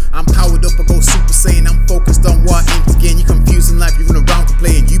castle. I'm powered up, I go super saiyan. I'm focused on what I aim to gain. You confusing life, you run around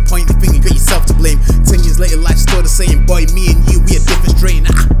complaining. You point the finger, got yourself to blame. 10 years later, life's still the same. Boy, me and you, we a different strain.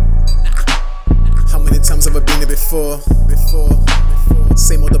 How many times have I been here before?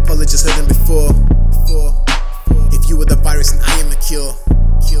 Same old apologies heard them before. If you were the virus and I am the cure.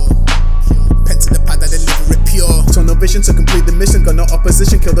 Pen to the pad, I deliver it pure. Tunnel vision to complete the mission. Got no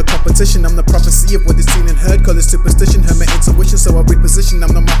opposition, kill the competition. I'm the prophecy of what is seen and heard. Call it superstition, heard my intuition, so I reposition.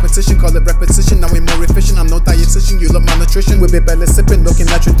 I'm no mathematician, call it repetition. Now we're more efficient, I'm no dietitian. You love malnutrition, we be belly sipping.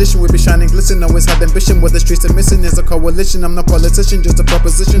 Looking at tradition, we be shining glisten. Always had ambition, what the streets are missing is a coalition. I'm no politician, just a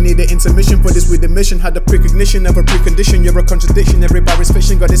proposition. Need an intermission for this with the mission. Had the precognition of a precondition. You're a contradiction, everybody's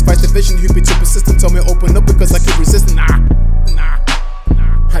fishing. Got this fight division, who be too persistent. Told me open up because I keep resisting.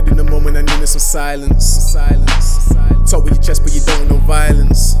 Had in the moment I needed some silence. Talk with your chest but you don't know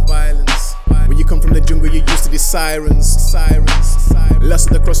violence. When you come from the jungle you're used to these sirens. Lost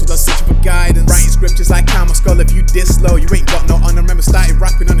at the cross without searching for guidance. Writing scriptures like karma skull. If you diss slow you ain't got no honor. Remember started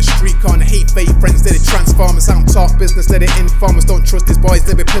rapping on the street corner. Hate fake friends, they the transformers. I don't talk business, let it informers. Don't trust these boys,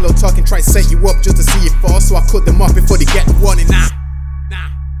 they be pillow talking. Try to set you up just to see you fall. So I cut them off before they get the warning.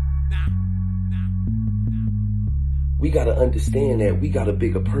 We gotta understand that we got a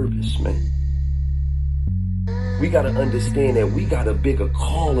bigger purpose, man. We gotta understand that we got a bigger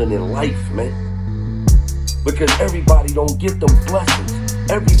calling in life, man. Because everybody don't get them blessings.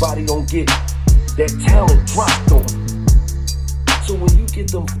 Everybody don't get that talent dropped on them. So when you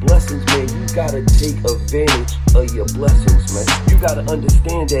get them blessings, man, you gotta take advantage of your blessings, man. You gotta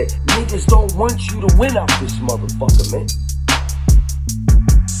understand that niggas don't want you to win out this motherfucker, man.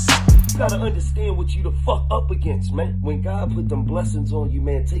 You gotta understand what you the fuck up against, man. When God put them blessings on you,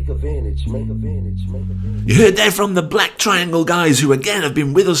 man, take advantage, man. You heard there from the Black Triangle guys, who again have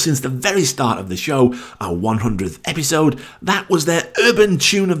been with us since the very start of the show, our 100th episode. That was their urban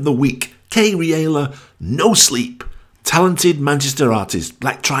tune of the week, K. Riela, No Sleep. Talented Manchester artist,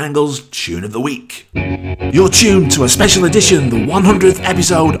 Black Triangle's Tune of the Week. You're tuned to a special edition, the 100th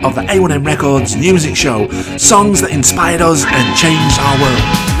episode of the A1M Records New Music Show, songs that inspired us and changed our world.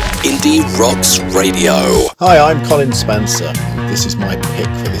 Indie Rocks Radio. Hi, I'm Colin Spencer. This is my pick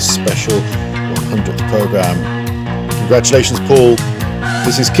for this special 100th programme. Congratulations, Paul.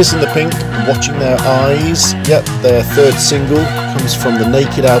 This is Kissing the Pink and Watching Their Eyes. Yep, their third single comes from the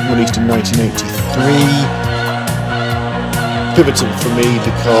Naked album released in 1983. Pivotal for me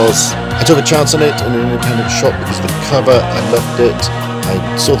because I took a chance on it in an independent shop because of the cover. I loved it.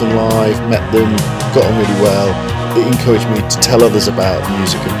 I saw them live, met them, got on really well. It encouraged me to tell others about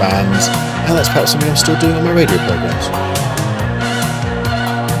music and bands, and that's perhaps something I'm still doing on my radio programmes.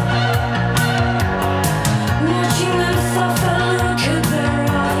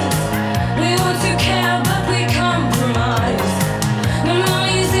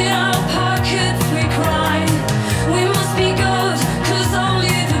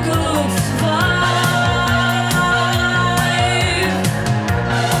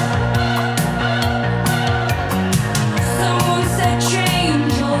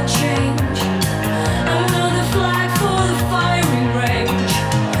 Change. Another flag for the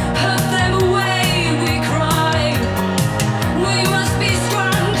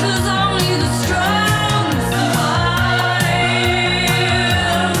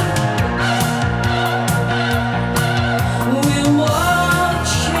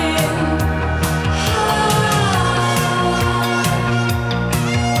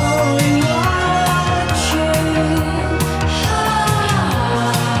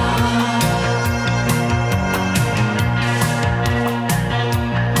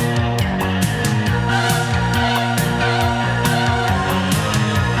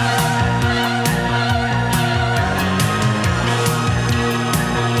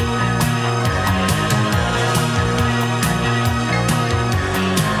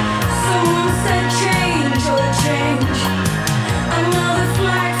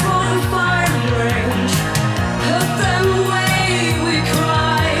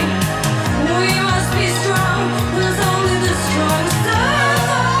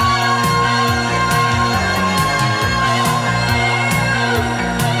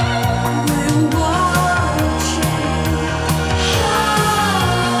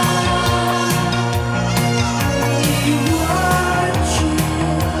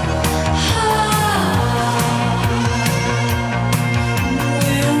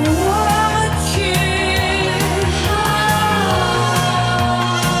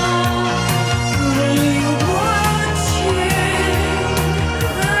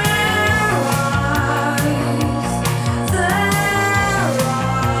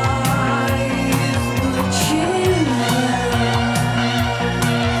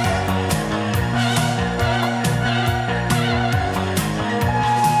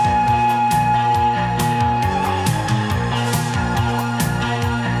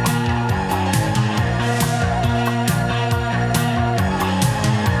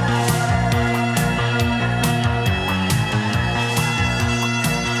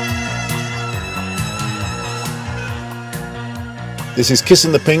This is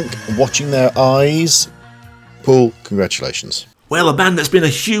Kissing the Pink, Watching Their Eyes. Paul, congratulations. Well, a band that's been a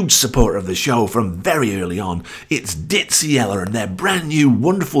huge supporter of the show from very early on, it's Ditziella and their brand new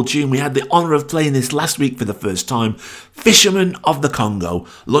wonderful tune. We had the honour of playing this last week for the first time. Fishermen of the Congo,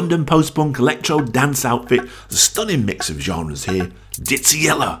 London post-punk electro dance outfit, a stunning mix of genres here.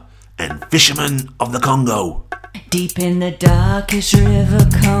 Ditziella and Fishermen of the Congo. Deep in the darkest river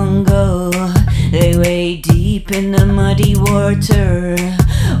Congo, they wade deep in the muddy water,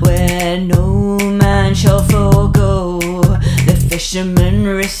 where no man shall forego. The fisherman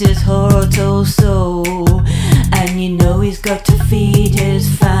risks his heart also, and you know he's got to feed his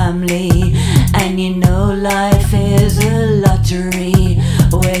family, and you know life is a lottery,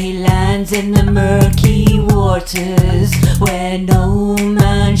 where he lands in the murky waters, where no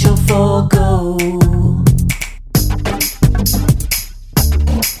man shall forego.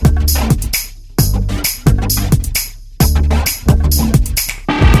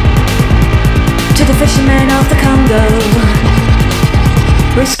 To the fishermen of the Congo,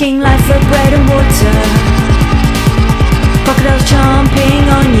 risking life for bread and water, crocodiles chomping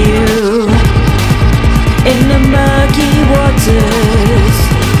on you in the murky waters.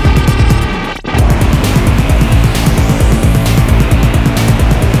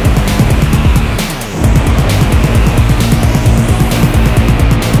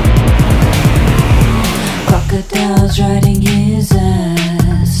 Crocodiles riding his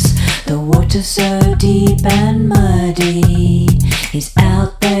ass, the water's so deep and muddy. He's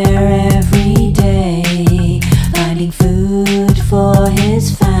out there every day, finding food for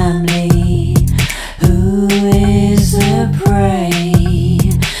his family. Who is the prey?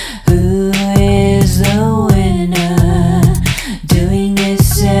 Who is the winner? Doing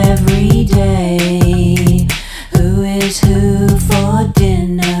this every day. Who is who for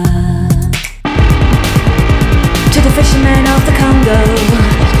dinner? To the fishermen of the Congo,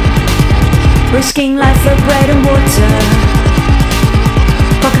 risking life for bread and water,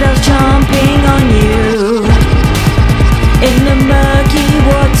 crocodiles chomping on you in the murky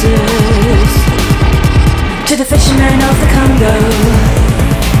waters. To the fishermen of the Congo,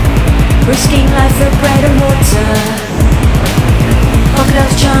 risking life for bread and water,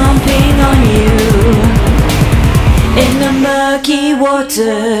 crocodiles chomping on you in the murky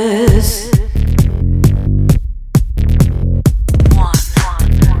waters.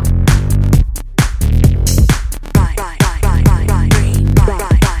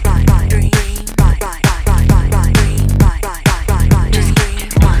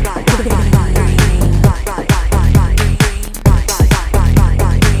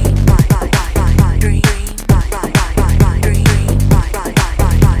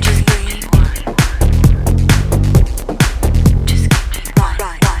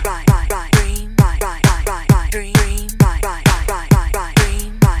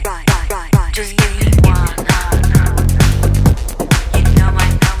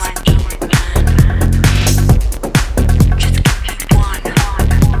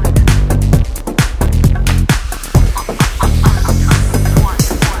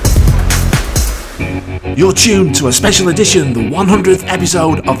 You're tuned to a special edition, the 100th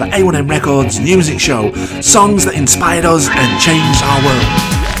episode of the A1M Records New Music Show. Songs that inspired us and changed our world.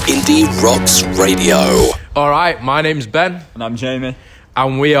 Indie Rocks Radio. Alright, my name's Ben. And I'm Jamie.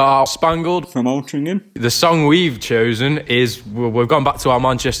 And we are Spangled from Altrincham. The song we've chosen is, we've gone back to our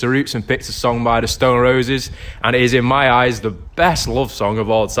Manchester roots and picked a song by the Stone Roses, and it is, in my eyes, the best love song of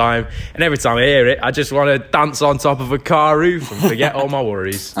all time. And every time I hear it, I just want to dance on top of a car roof and forget all my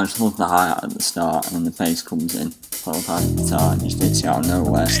worries. I just love the hi-hat at the start, and then the bass comes in, followed by the guitar, and just hits you out of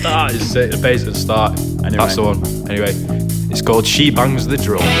nowhere. Start is the bass at the start. Anyway. That's the one. Anyway, it's called She Bangs the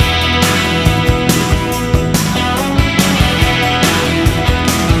Drum.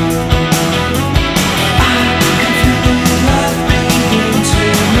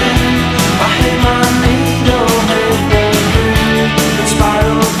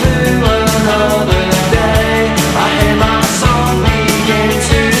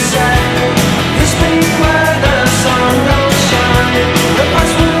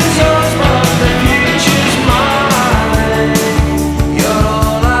 You're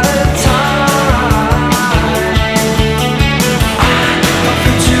all out of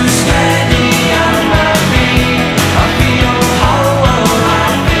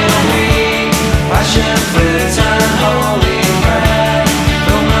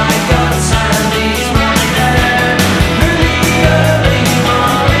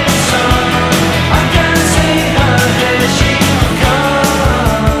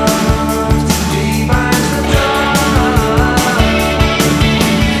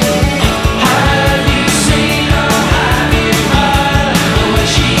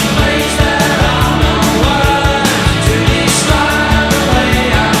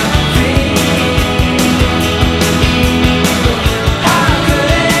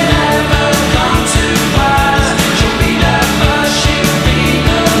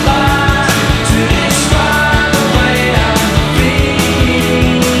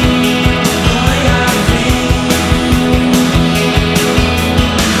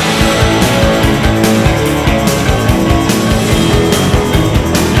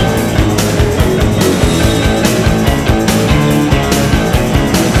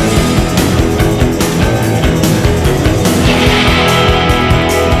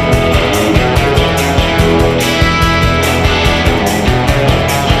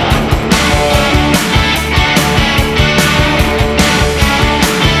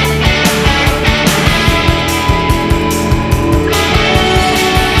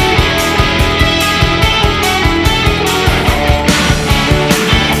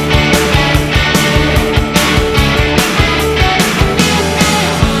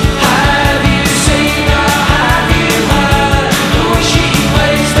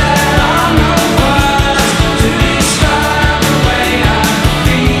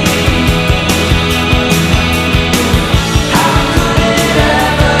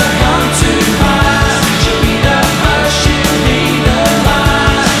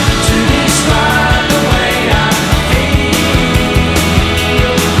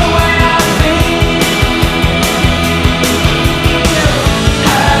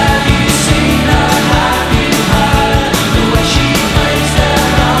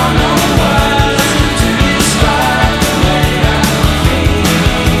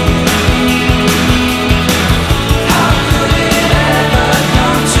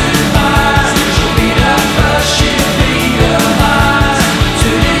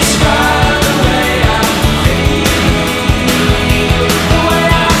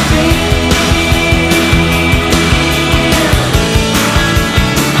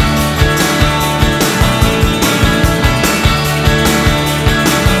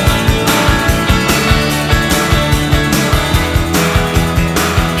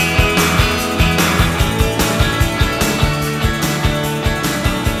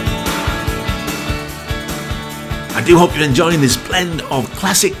do hope you're enjoying this blend of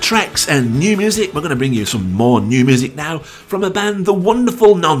classic tracks and new music. We're going to bring you some more new music now from a band, The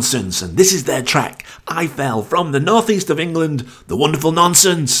Wonderful Nonsense, and this is their track, I Fell, from the northeast of England, The Wonderful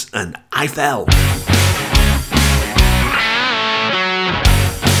Nonsense and I Fell.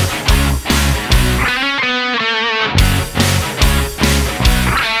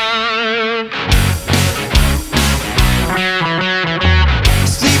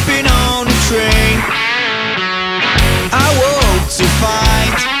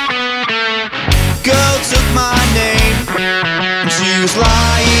 She was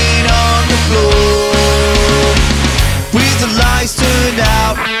lying on the floor with the lights turned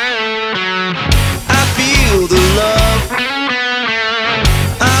out. I feel the love,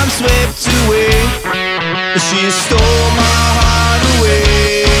 I'm swept away. She stole my heart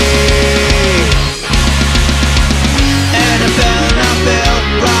away. And I fell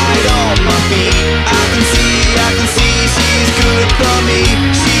right on my feet. I can see she's good for me.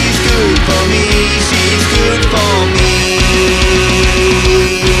 She's good for me. She's good for me.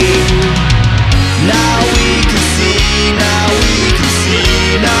 Now we can see that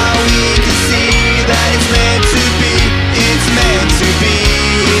it's meant to be, it's meant to be,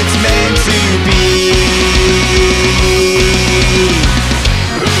 it's meant to be.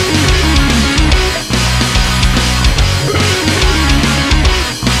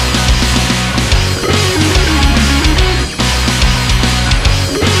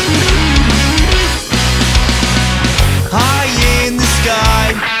 High in the sky,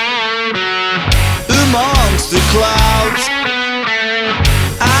 amongst the clouds,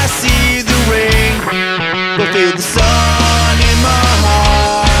 I see the rain, but feel the sun in my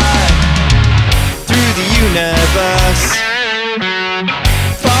heart. Through the universe,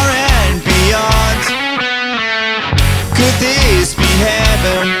 far and beyond, could this be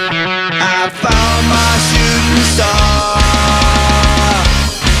heaven? I found my shooting star.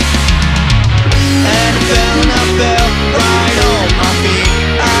 And I fell right on my feet.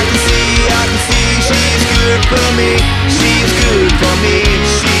 I can see she's good for me. She's good for me.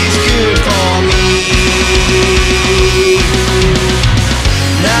 She's good for me.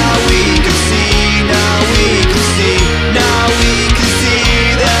 Now we can see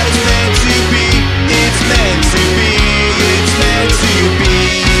that it's meant to be. It's meant to be. It's meant to be.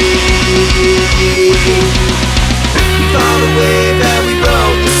 We found a wave and we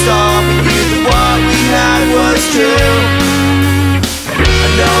broke the storm. We knew that what we had was true. I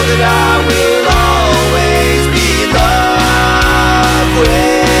know that I will always be in love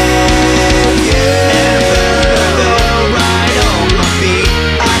with you. And I fell right on my feet.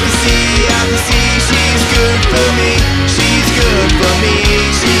 I can see she's good for me. She's good for me.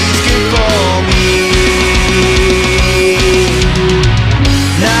 She's good for me.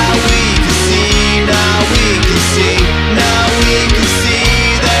 Now we can see that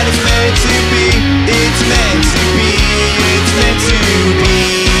it's meant to be. It's meant to be. It's meant to be.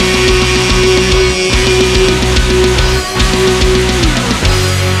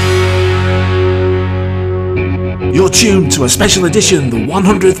 You're tuned to a special edition, the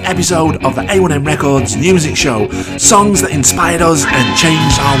 100th episode of the A1M Records New Music Show, songs that inspired us and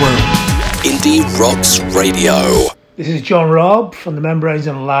changed our world. Indie Rocks Radio. This is John Robb from the Membranes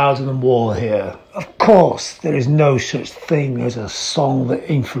and Louder Than War here. Of course, there is no such thing as a song that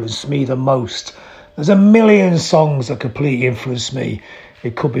influenced me the most. There's a million songs that completely influenced me.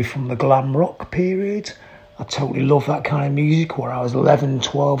 It could be from the glam rock period. I totally love that kind of music, where I was 11,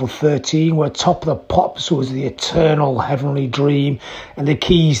 12 or 13, where Top of the Pops was the eternal heavenly dream and the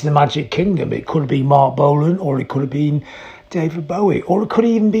keys to the Magic Kingdom. It could have been Mark Bolan, or it could have been David Bowie, or it could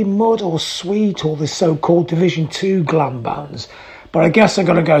even be Mud or Sweet, or the so-called Division 2 glam bands. But I guess I'm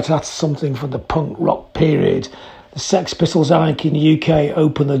going to go to something from the punk rock period. The Sex Pistols, I think, in the UK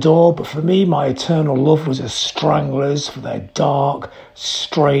opened the door, but for me, my eternal love was the Stranglers for their dark,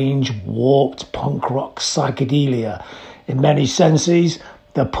 strange, warped punk rock psychedelia. In many senses,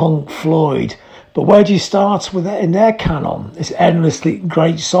 the Punk Floyd. But where do you start with it in their canon? It's endlessly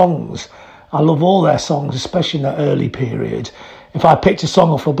great songs. I love all their songs, especially in the early period. If I picked a song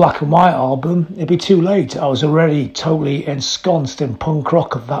off a Black and White album, it'd be too late. I was already totally ensconced in punk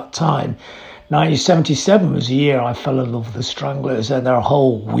rock at that time. 1977 was the year I fell in love with the Stranglers and their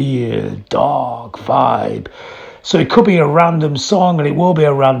whole weird, dark vibe. So it could be a random song, and it will be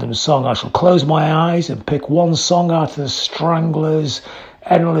a random song. I shall close my eyes and pick one song out of the Stranglers'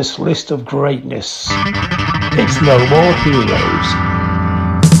 endless list of greatness. It's No More Heroes.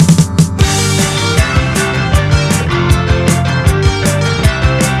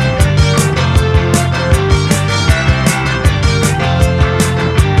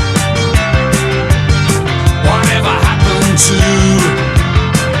 Whatever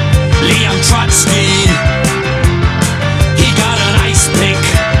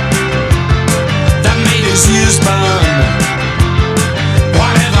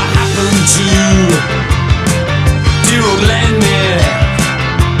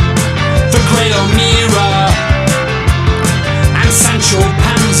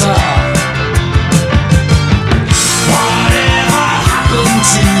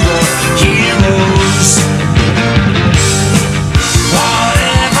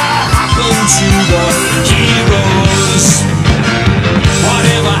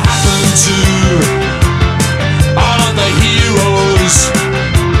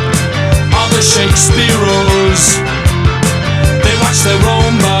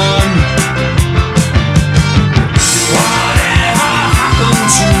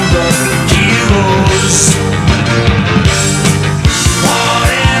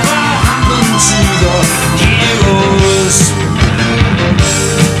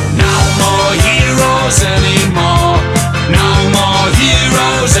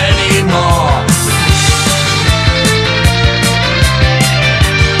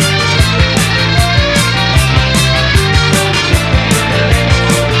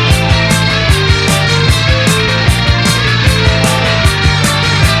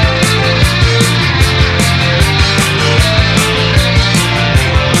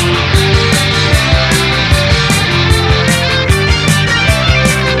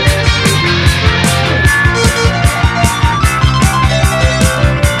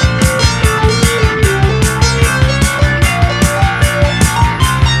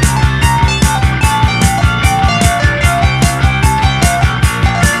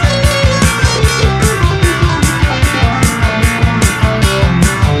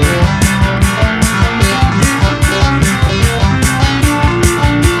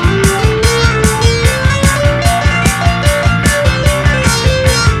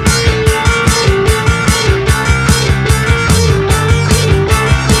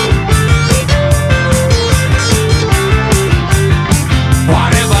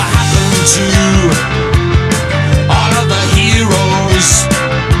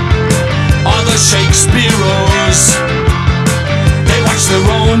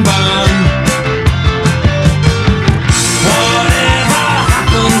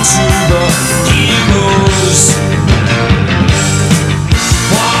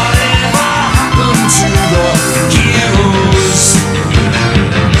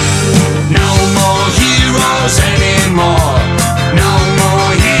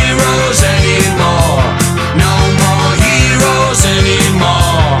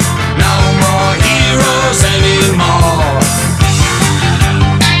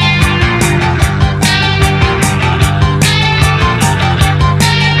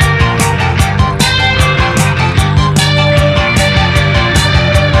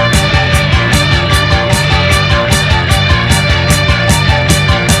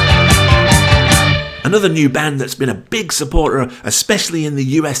Another new band that's been a big supporter, especially in the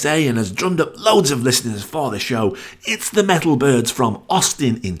USA, and has drummed up loads of listeners for the show. It's the Metal Birds from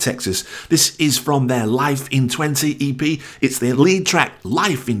Austin in Texas. This is from their Life in 20 EP. It's their lead track,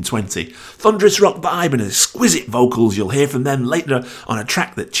 Life in 20. Thunderous rock vibe and exquisite vocals. You'll hear from them later on a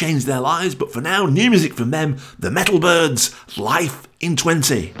track that changed their lives, but for now, new music from them, the Metal Birds, Life in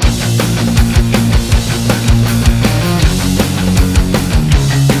 20.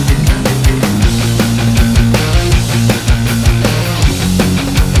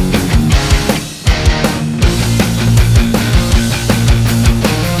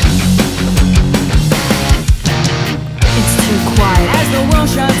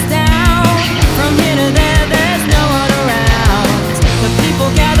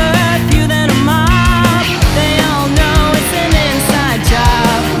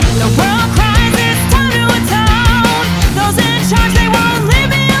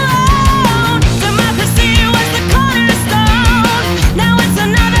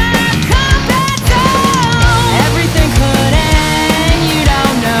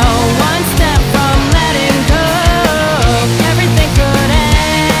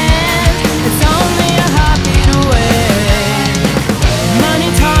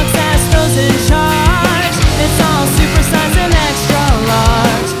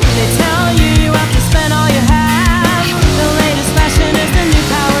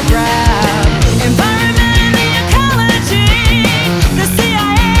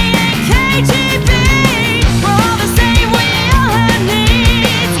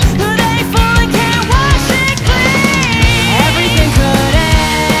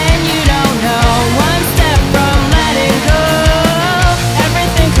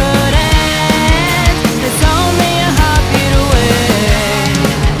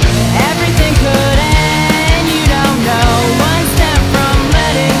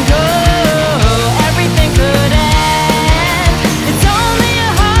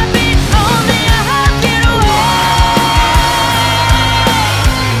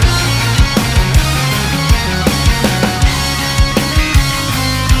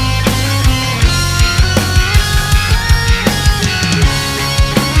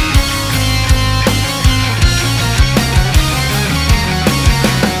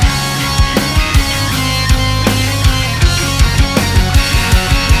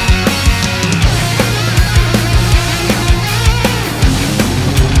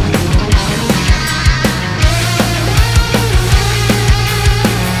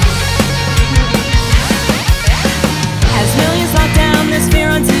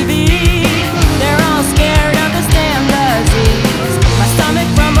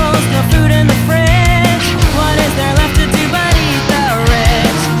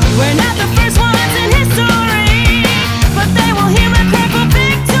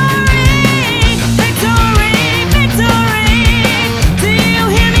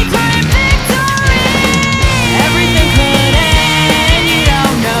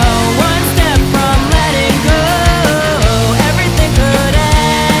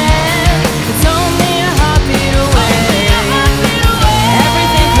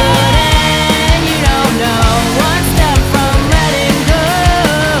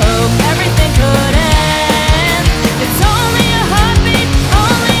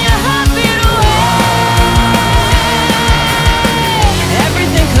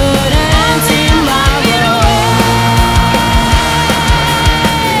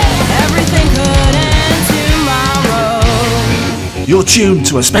 You're tuned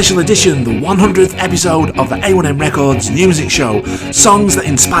to a special edition, the 100th episode of the A1M Records New Music Show. Songs that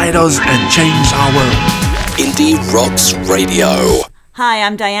inspired us and changed our world. Indie Rocks Radio. Hi,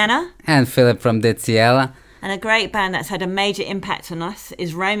 I'm Diana. And Philip from Ditziella. And a great band that's had a major impact on us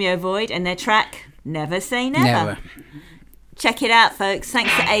is Romeo Void and their track, Never Say Never. Check it out, folks.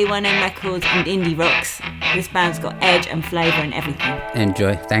 Thanks to A1M Records and Indie Rocks. This band's got edge and flavour and everything.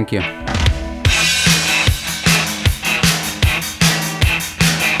 Enjoy. Thank you.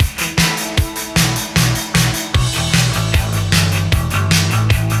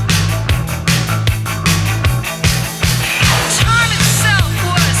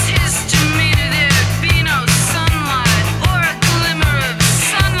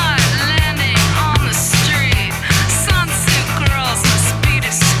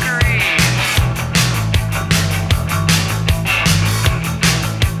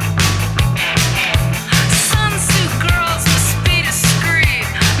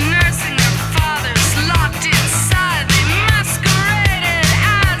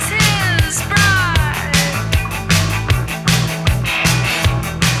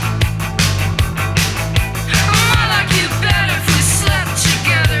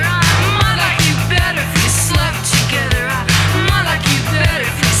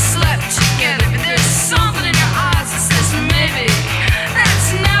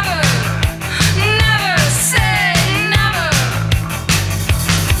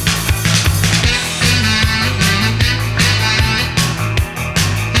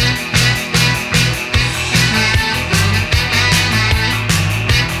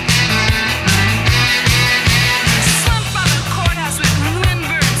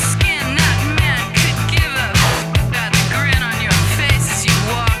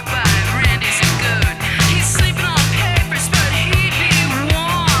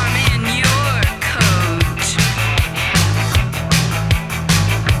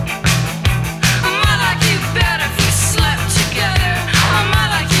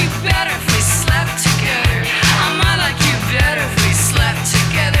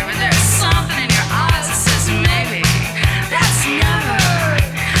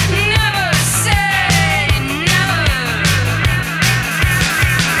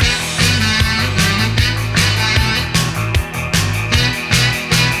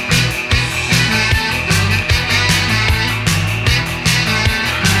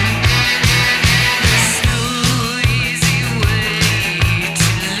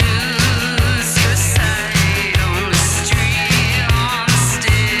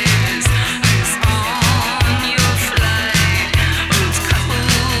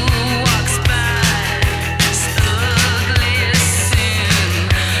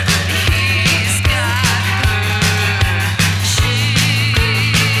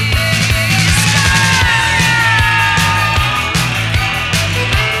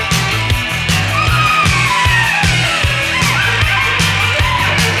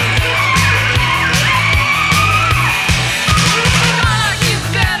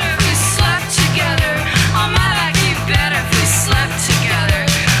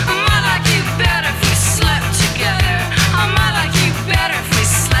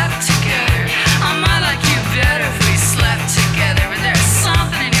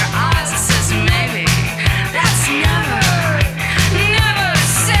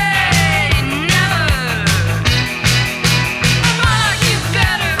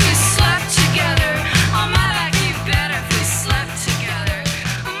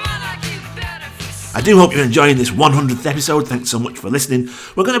 I do hope you're enjoying this 100th episode. Thanks so much for listening.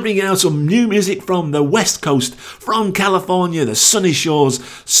 We're going to bring you out some new music from the West Coast, from California, the sunny shores,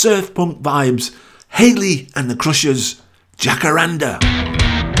 surf punk vibes, Haley and the Crushers, Jacaranda.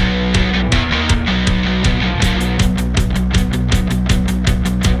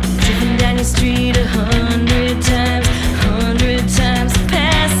 Driven down your street 100 times, 100 times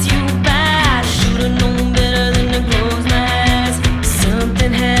pass you by. Should've known better than to close my eyes.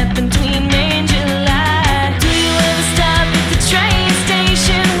 Something happened between me and July. Do you ever stop at the train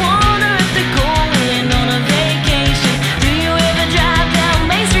station? Wonder if they're going on a vacation. Do you ever drive down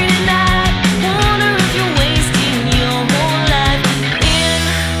Main Street at night? Wonder if you're wasting your whole life in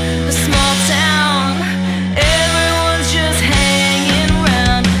a small town. Everyone's just hanging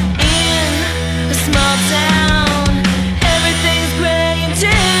around in a small town. Everything's great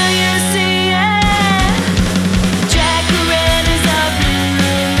until you see it. Jacarandas are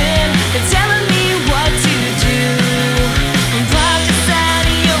blooming. They're telling me what to do. I'm parked outside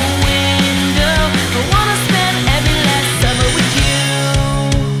of your window. I wanna spend every last summer with you.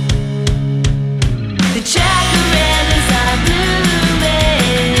 The jacarandas are blooming.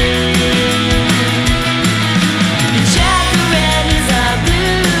 The jacarandas are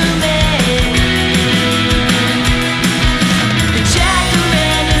blooming. The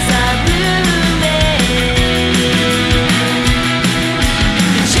jacarandas are blooming.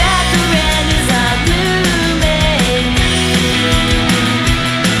 The jacarandas are blooming.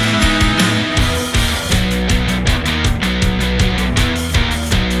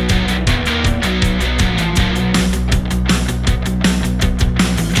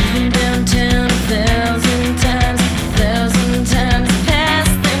 Driven downtown 1,000 times,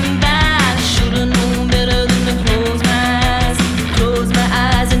 passed them by. Should've known better than to close my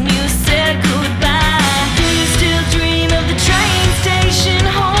eyes, and you said goodbye. Do you still dream of the train station,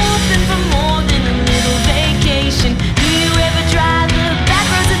 hoping for more than a little vacation? Do you ever drive the back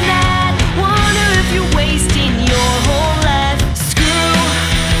roads at night? Wonder if you're wasting your whole life. Screw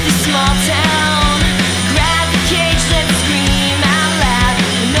this small town. Grab the cage, let's scream out loud.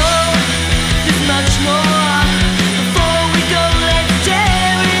 I know there's much more. Before we go, let's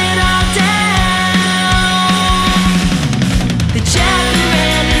tear it all down. The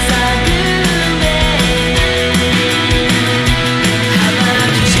jacarandas are blooming. How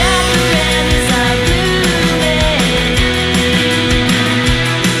about the jacarandas are blooming?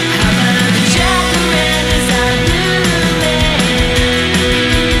 How about the jacarandas are blooming?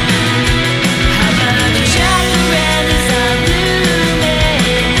 How about the jacarandas are blooming?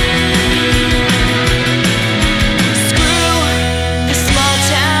 Screw the small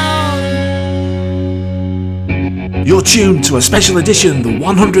town. You're tuned to a special edition, the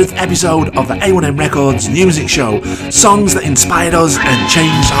 100th episode of the A1M Records New Music Show. Songs that inspired us and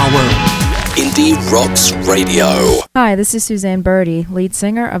changed our world. Indie Rocks Radio. Hi, this is Suzanne Birdie, lead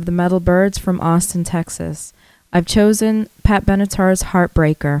singer of the Metal Birds from Austin, Texas. I've chosen Pat Benatar's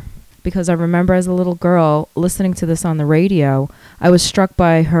Heartbreaker because I remember as a little girl listening to this on the radio. I was struck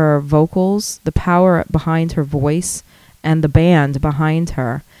by her vocals, the power behind her voice, and the band behind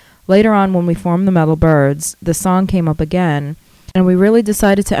her. Later on, when we formed the Metal Birds, the song came up again, and we really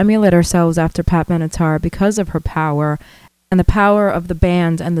decided to emulate ourselves after Pat Benatar because of her power and the power of the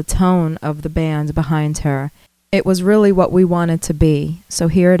band and the tone of the band behind her. It was really what we wanted to be. So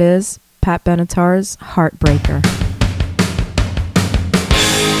here it is, Pat Benatar's Heartbreaker.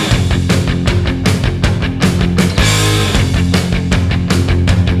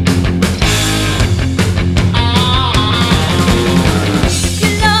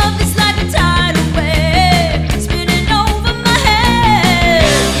 Your love is like a tidal wave, spinning over my head,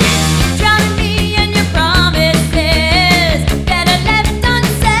 drowning me in your promises that I left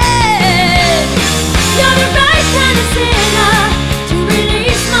unsaid. You're the right kind of sinner to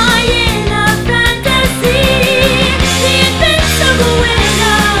release my inner fantasy.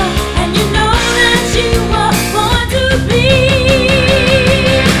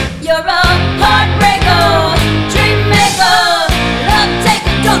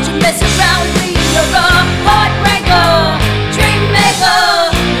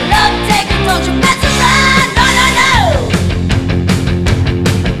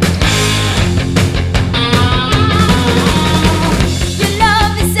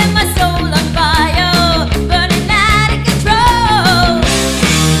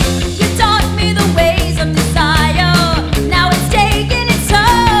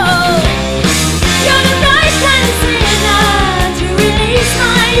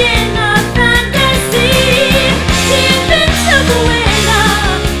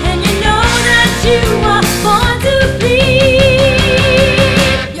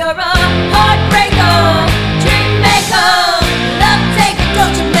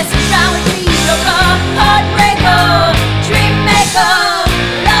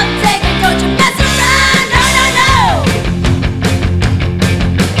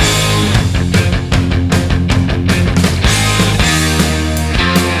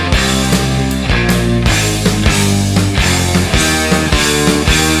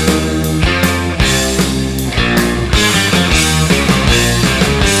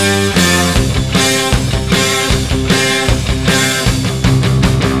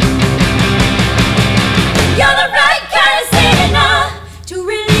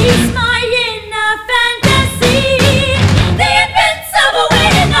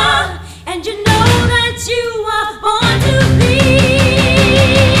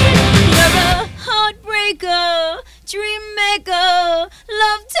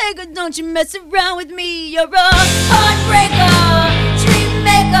 mess around with me. You're a heartbreaker, dream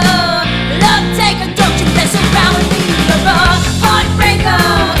maker, love taker. Don't you mess around with me. You're a heartbreaker,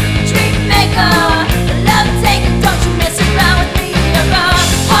 dream maker, love taker. Don't you mess around with me. You're a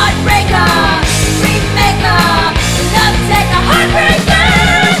heartbreaker, dream maker, love taker, heartbreaker.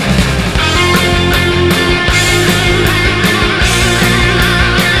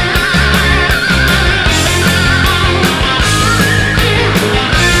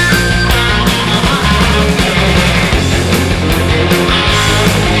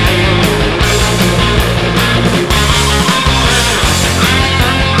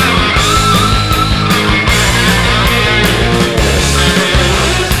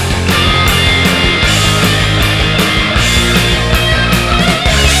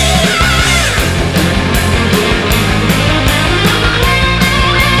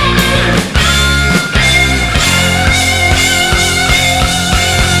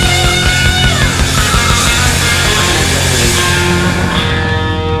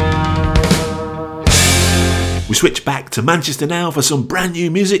 Switch back to Manchester now for some brand new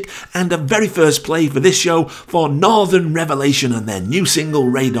music and a very first play for this show for Northern Revelation and their new single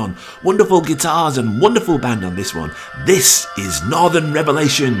Radon. Wonderful guitars and wonderful band on this one. This is Northern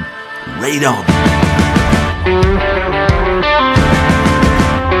Revelation, Radon.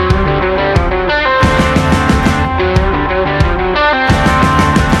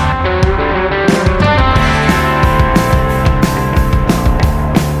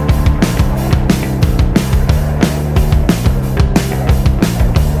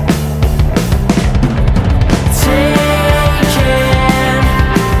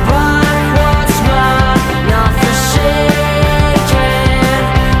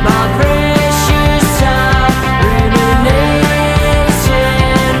 My precious time,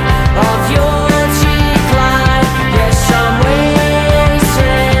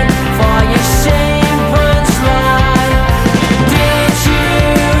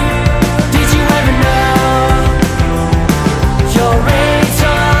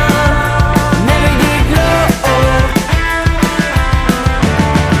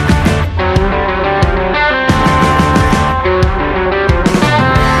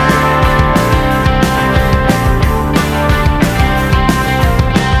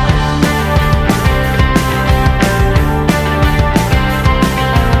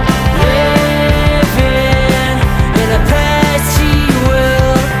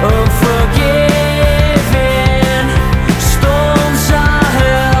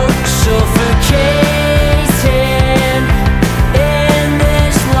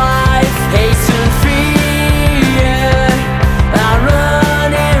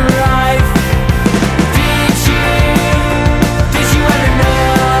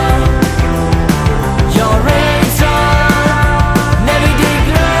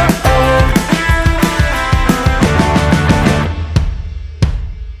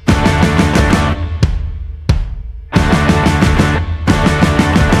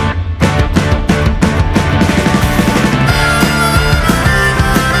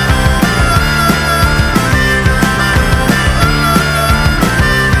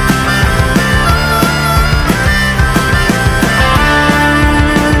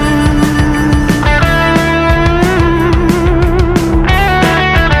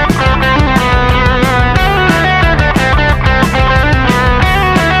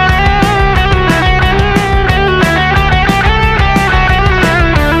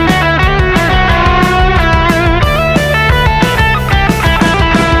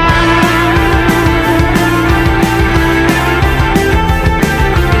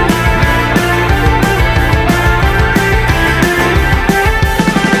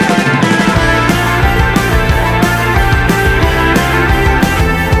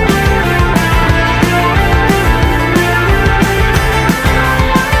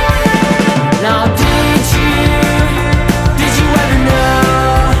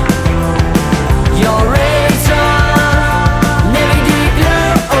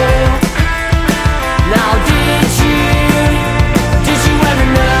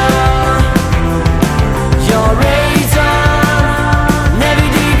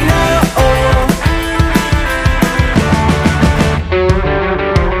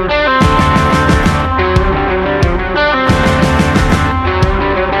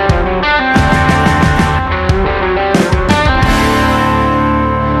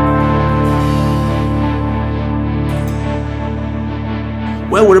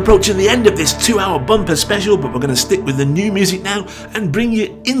 Well, we're approaching the end of this 2-hour bumper special, but we're going to stick with the new music now and bring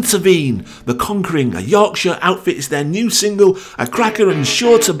you Intervene, The Conquering, a Yorkshire outfit. It's their new single, a cracker and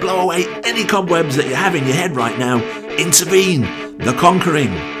sure to blow away any cobwebs that you have in your head right now. Intervene, The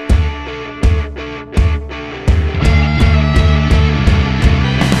Conquering.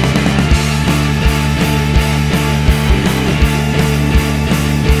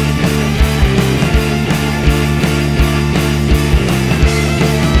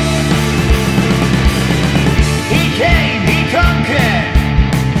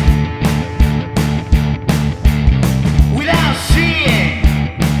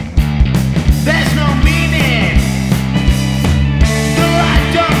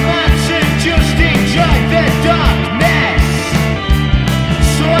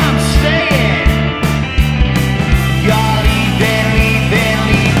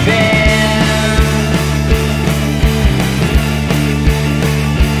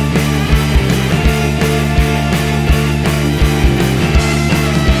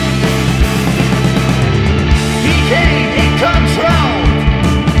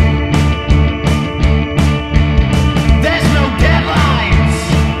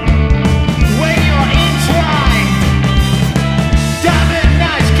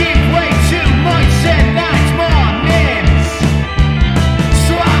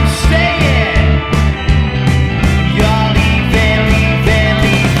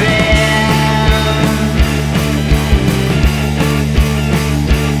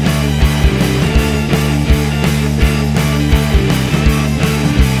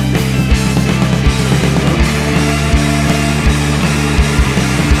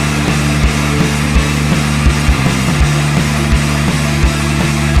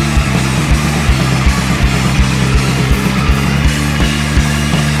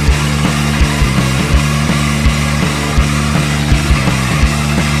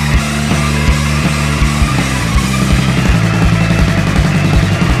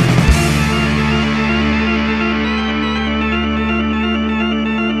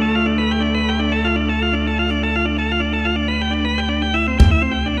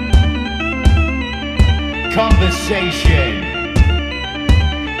 conversation.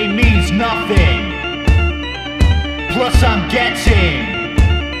 It means nothing. Plus I'm getting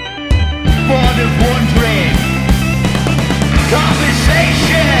bored of wondering.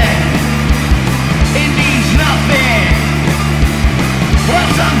 Conversation. It means nothing.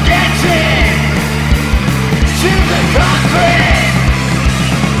 Plus I'm getting to the concrete.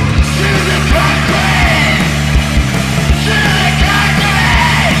 To the concrete. To the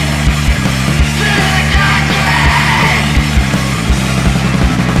concrete. To the concrete.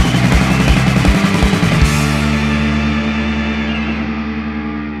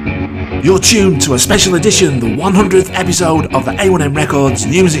 You're tuned to a special edition, the 100th episode of the A1M Records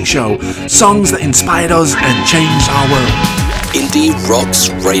New Music Show. Songs that inspired us and changed our world. Indie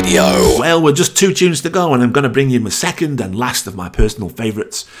Rocks Radio. Well, we're just 2 tunes to go, and I'm going to bring you my second and last of my personal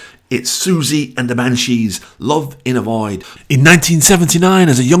favourites. It's Siouxsie and the Banshees, Love in a Void. In 1979,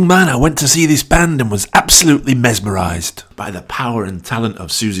 as a young man, I went to see this band and was absolutely mesmerised by the power and talent of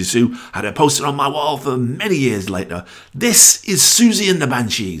Siouxsie Sioux. I had a poster on my wall for many years later. This is Siouxsie and the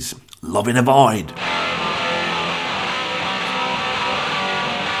Banshees, Love in a Void.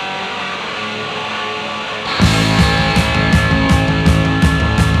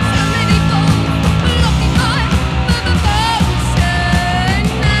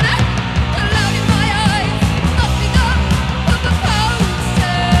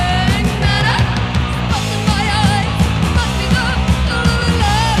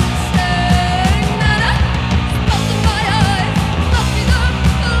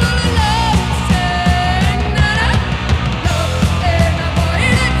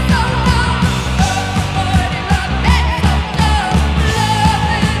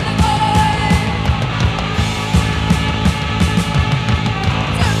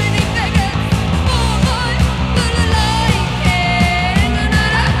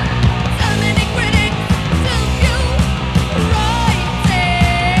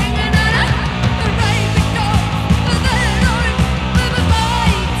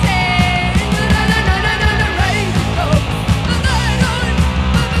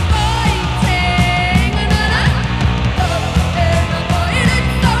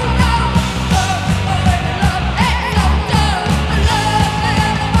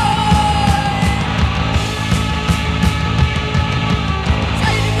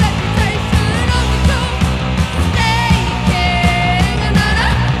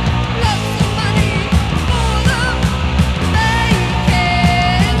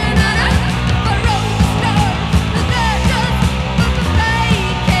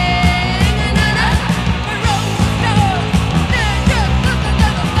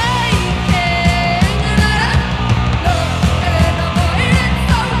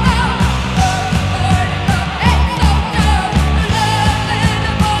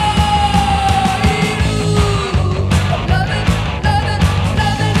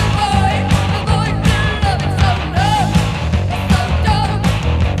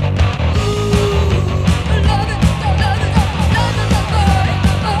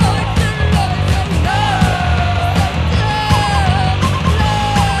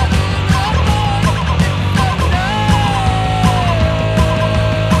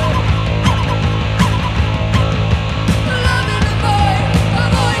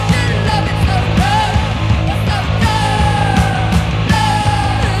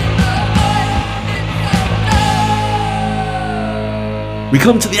 We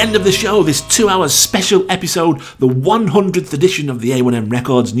come to the end of the show, this 2-hour special episode, the 100th edition of the A1M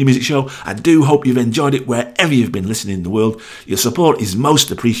Records New Music Show. I do hope you've enjoyed it wherever you've been listening in the world. Your support is most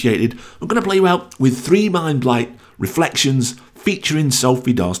appreciated. I'm going to play you out with 3 Mind Blight, Reflections, featuring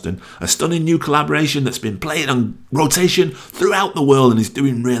Sophie Dawston, a stunning new collaboration that's been played on rotation throughout the world and is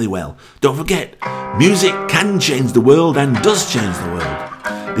doing really well. Don't forget, music can change the world and does change the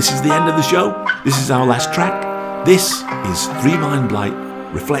world. This is the end of the show. This is our last track. This is 3 Mind Blight,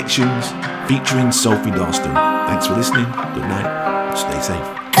 Reflections, featuring Sophie Dawston. Thanks for listening. Good night. Stay safe.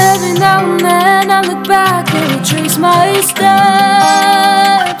 Every now and then I look back and retrace my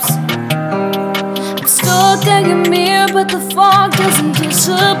steps. I'm stuck in a mirror, but the fog doesn't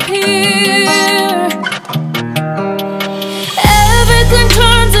disappear. Everything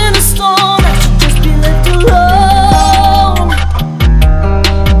turns into stone. I should just be left alone.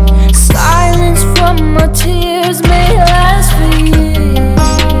 Silence from my tears may last for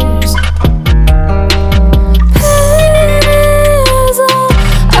years. Pain is all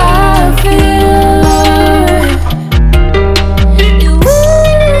I feel. You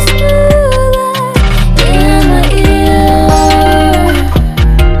whisper that in my ear.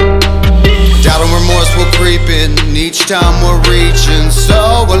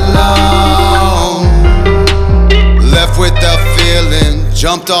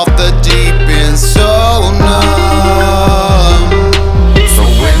 jumped off the deep end, so numb. So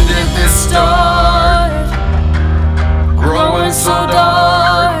when did this start? Growing so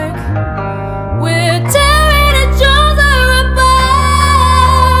dark, We're tearing each other apart.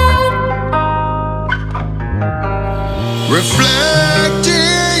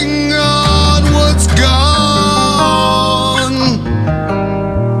 reflecting on what's gone.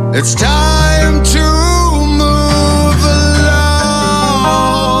 It's time to move along.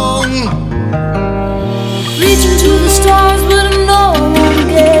 Reaching to the stars, but I know I won't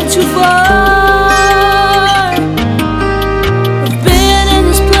get too far. I've been in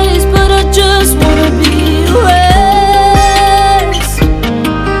this place, but I just wanna be erased.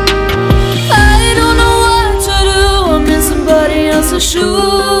 I don't know what to do, I'm in somebody else's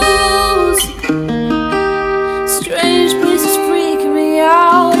shoes. Strange places freaking me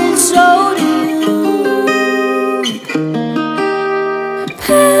out, and so do you.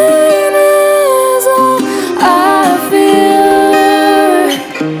 Pain is all I fear.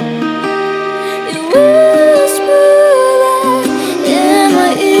 You whisper that in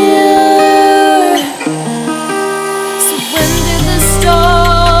my ear. So when did this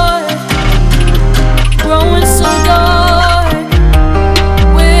start? Growing so dark,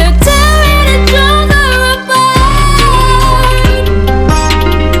 we're tearing each other apart.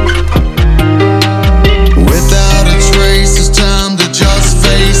 Without a trace, it's time to just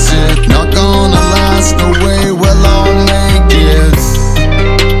face it. Not gonna last no way, we'll all make it.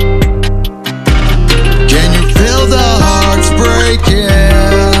 Can you feel the hearts breaking?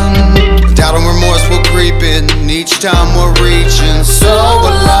 Doubt and remorse will creep in each time we're reaching so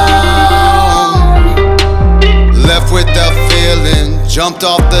alone. Left with the feeling, jumped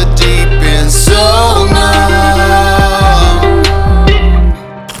off the deep end, so numb.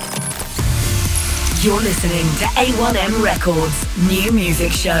 You're listening to A1M Records New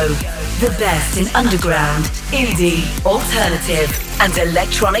Music Show. The best in underground, indie, alternative, and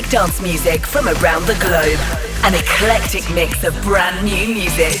electronic dance music from around the globe. An eclectic mix of brand new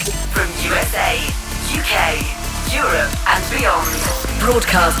music from USA, UK, Europe, and beyond.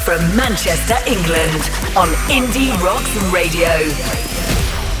 Broadcast from Manchester, England on Indie Rocks Radio.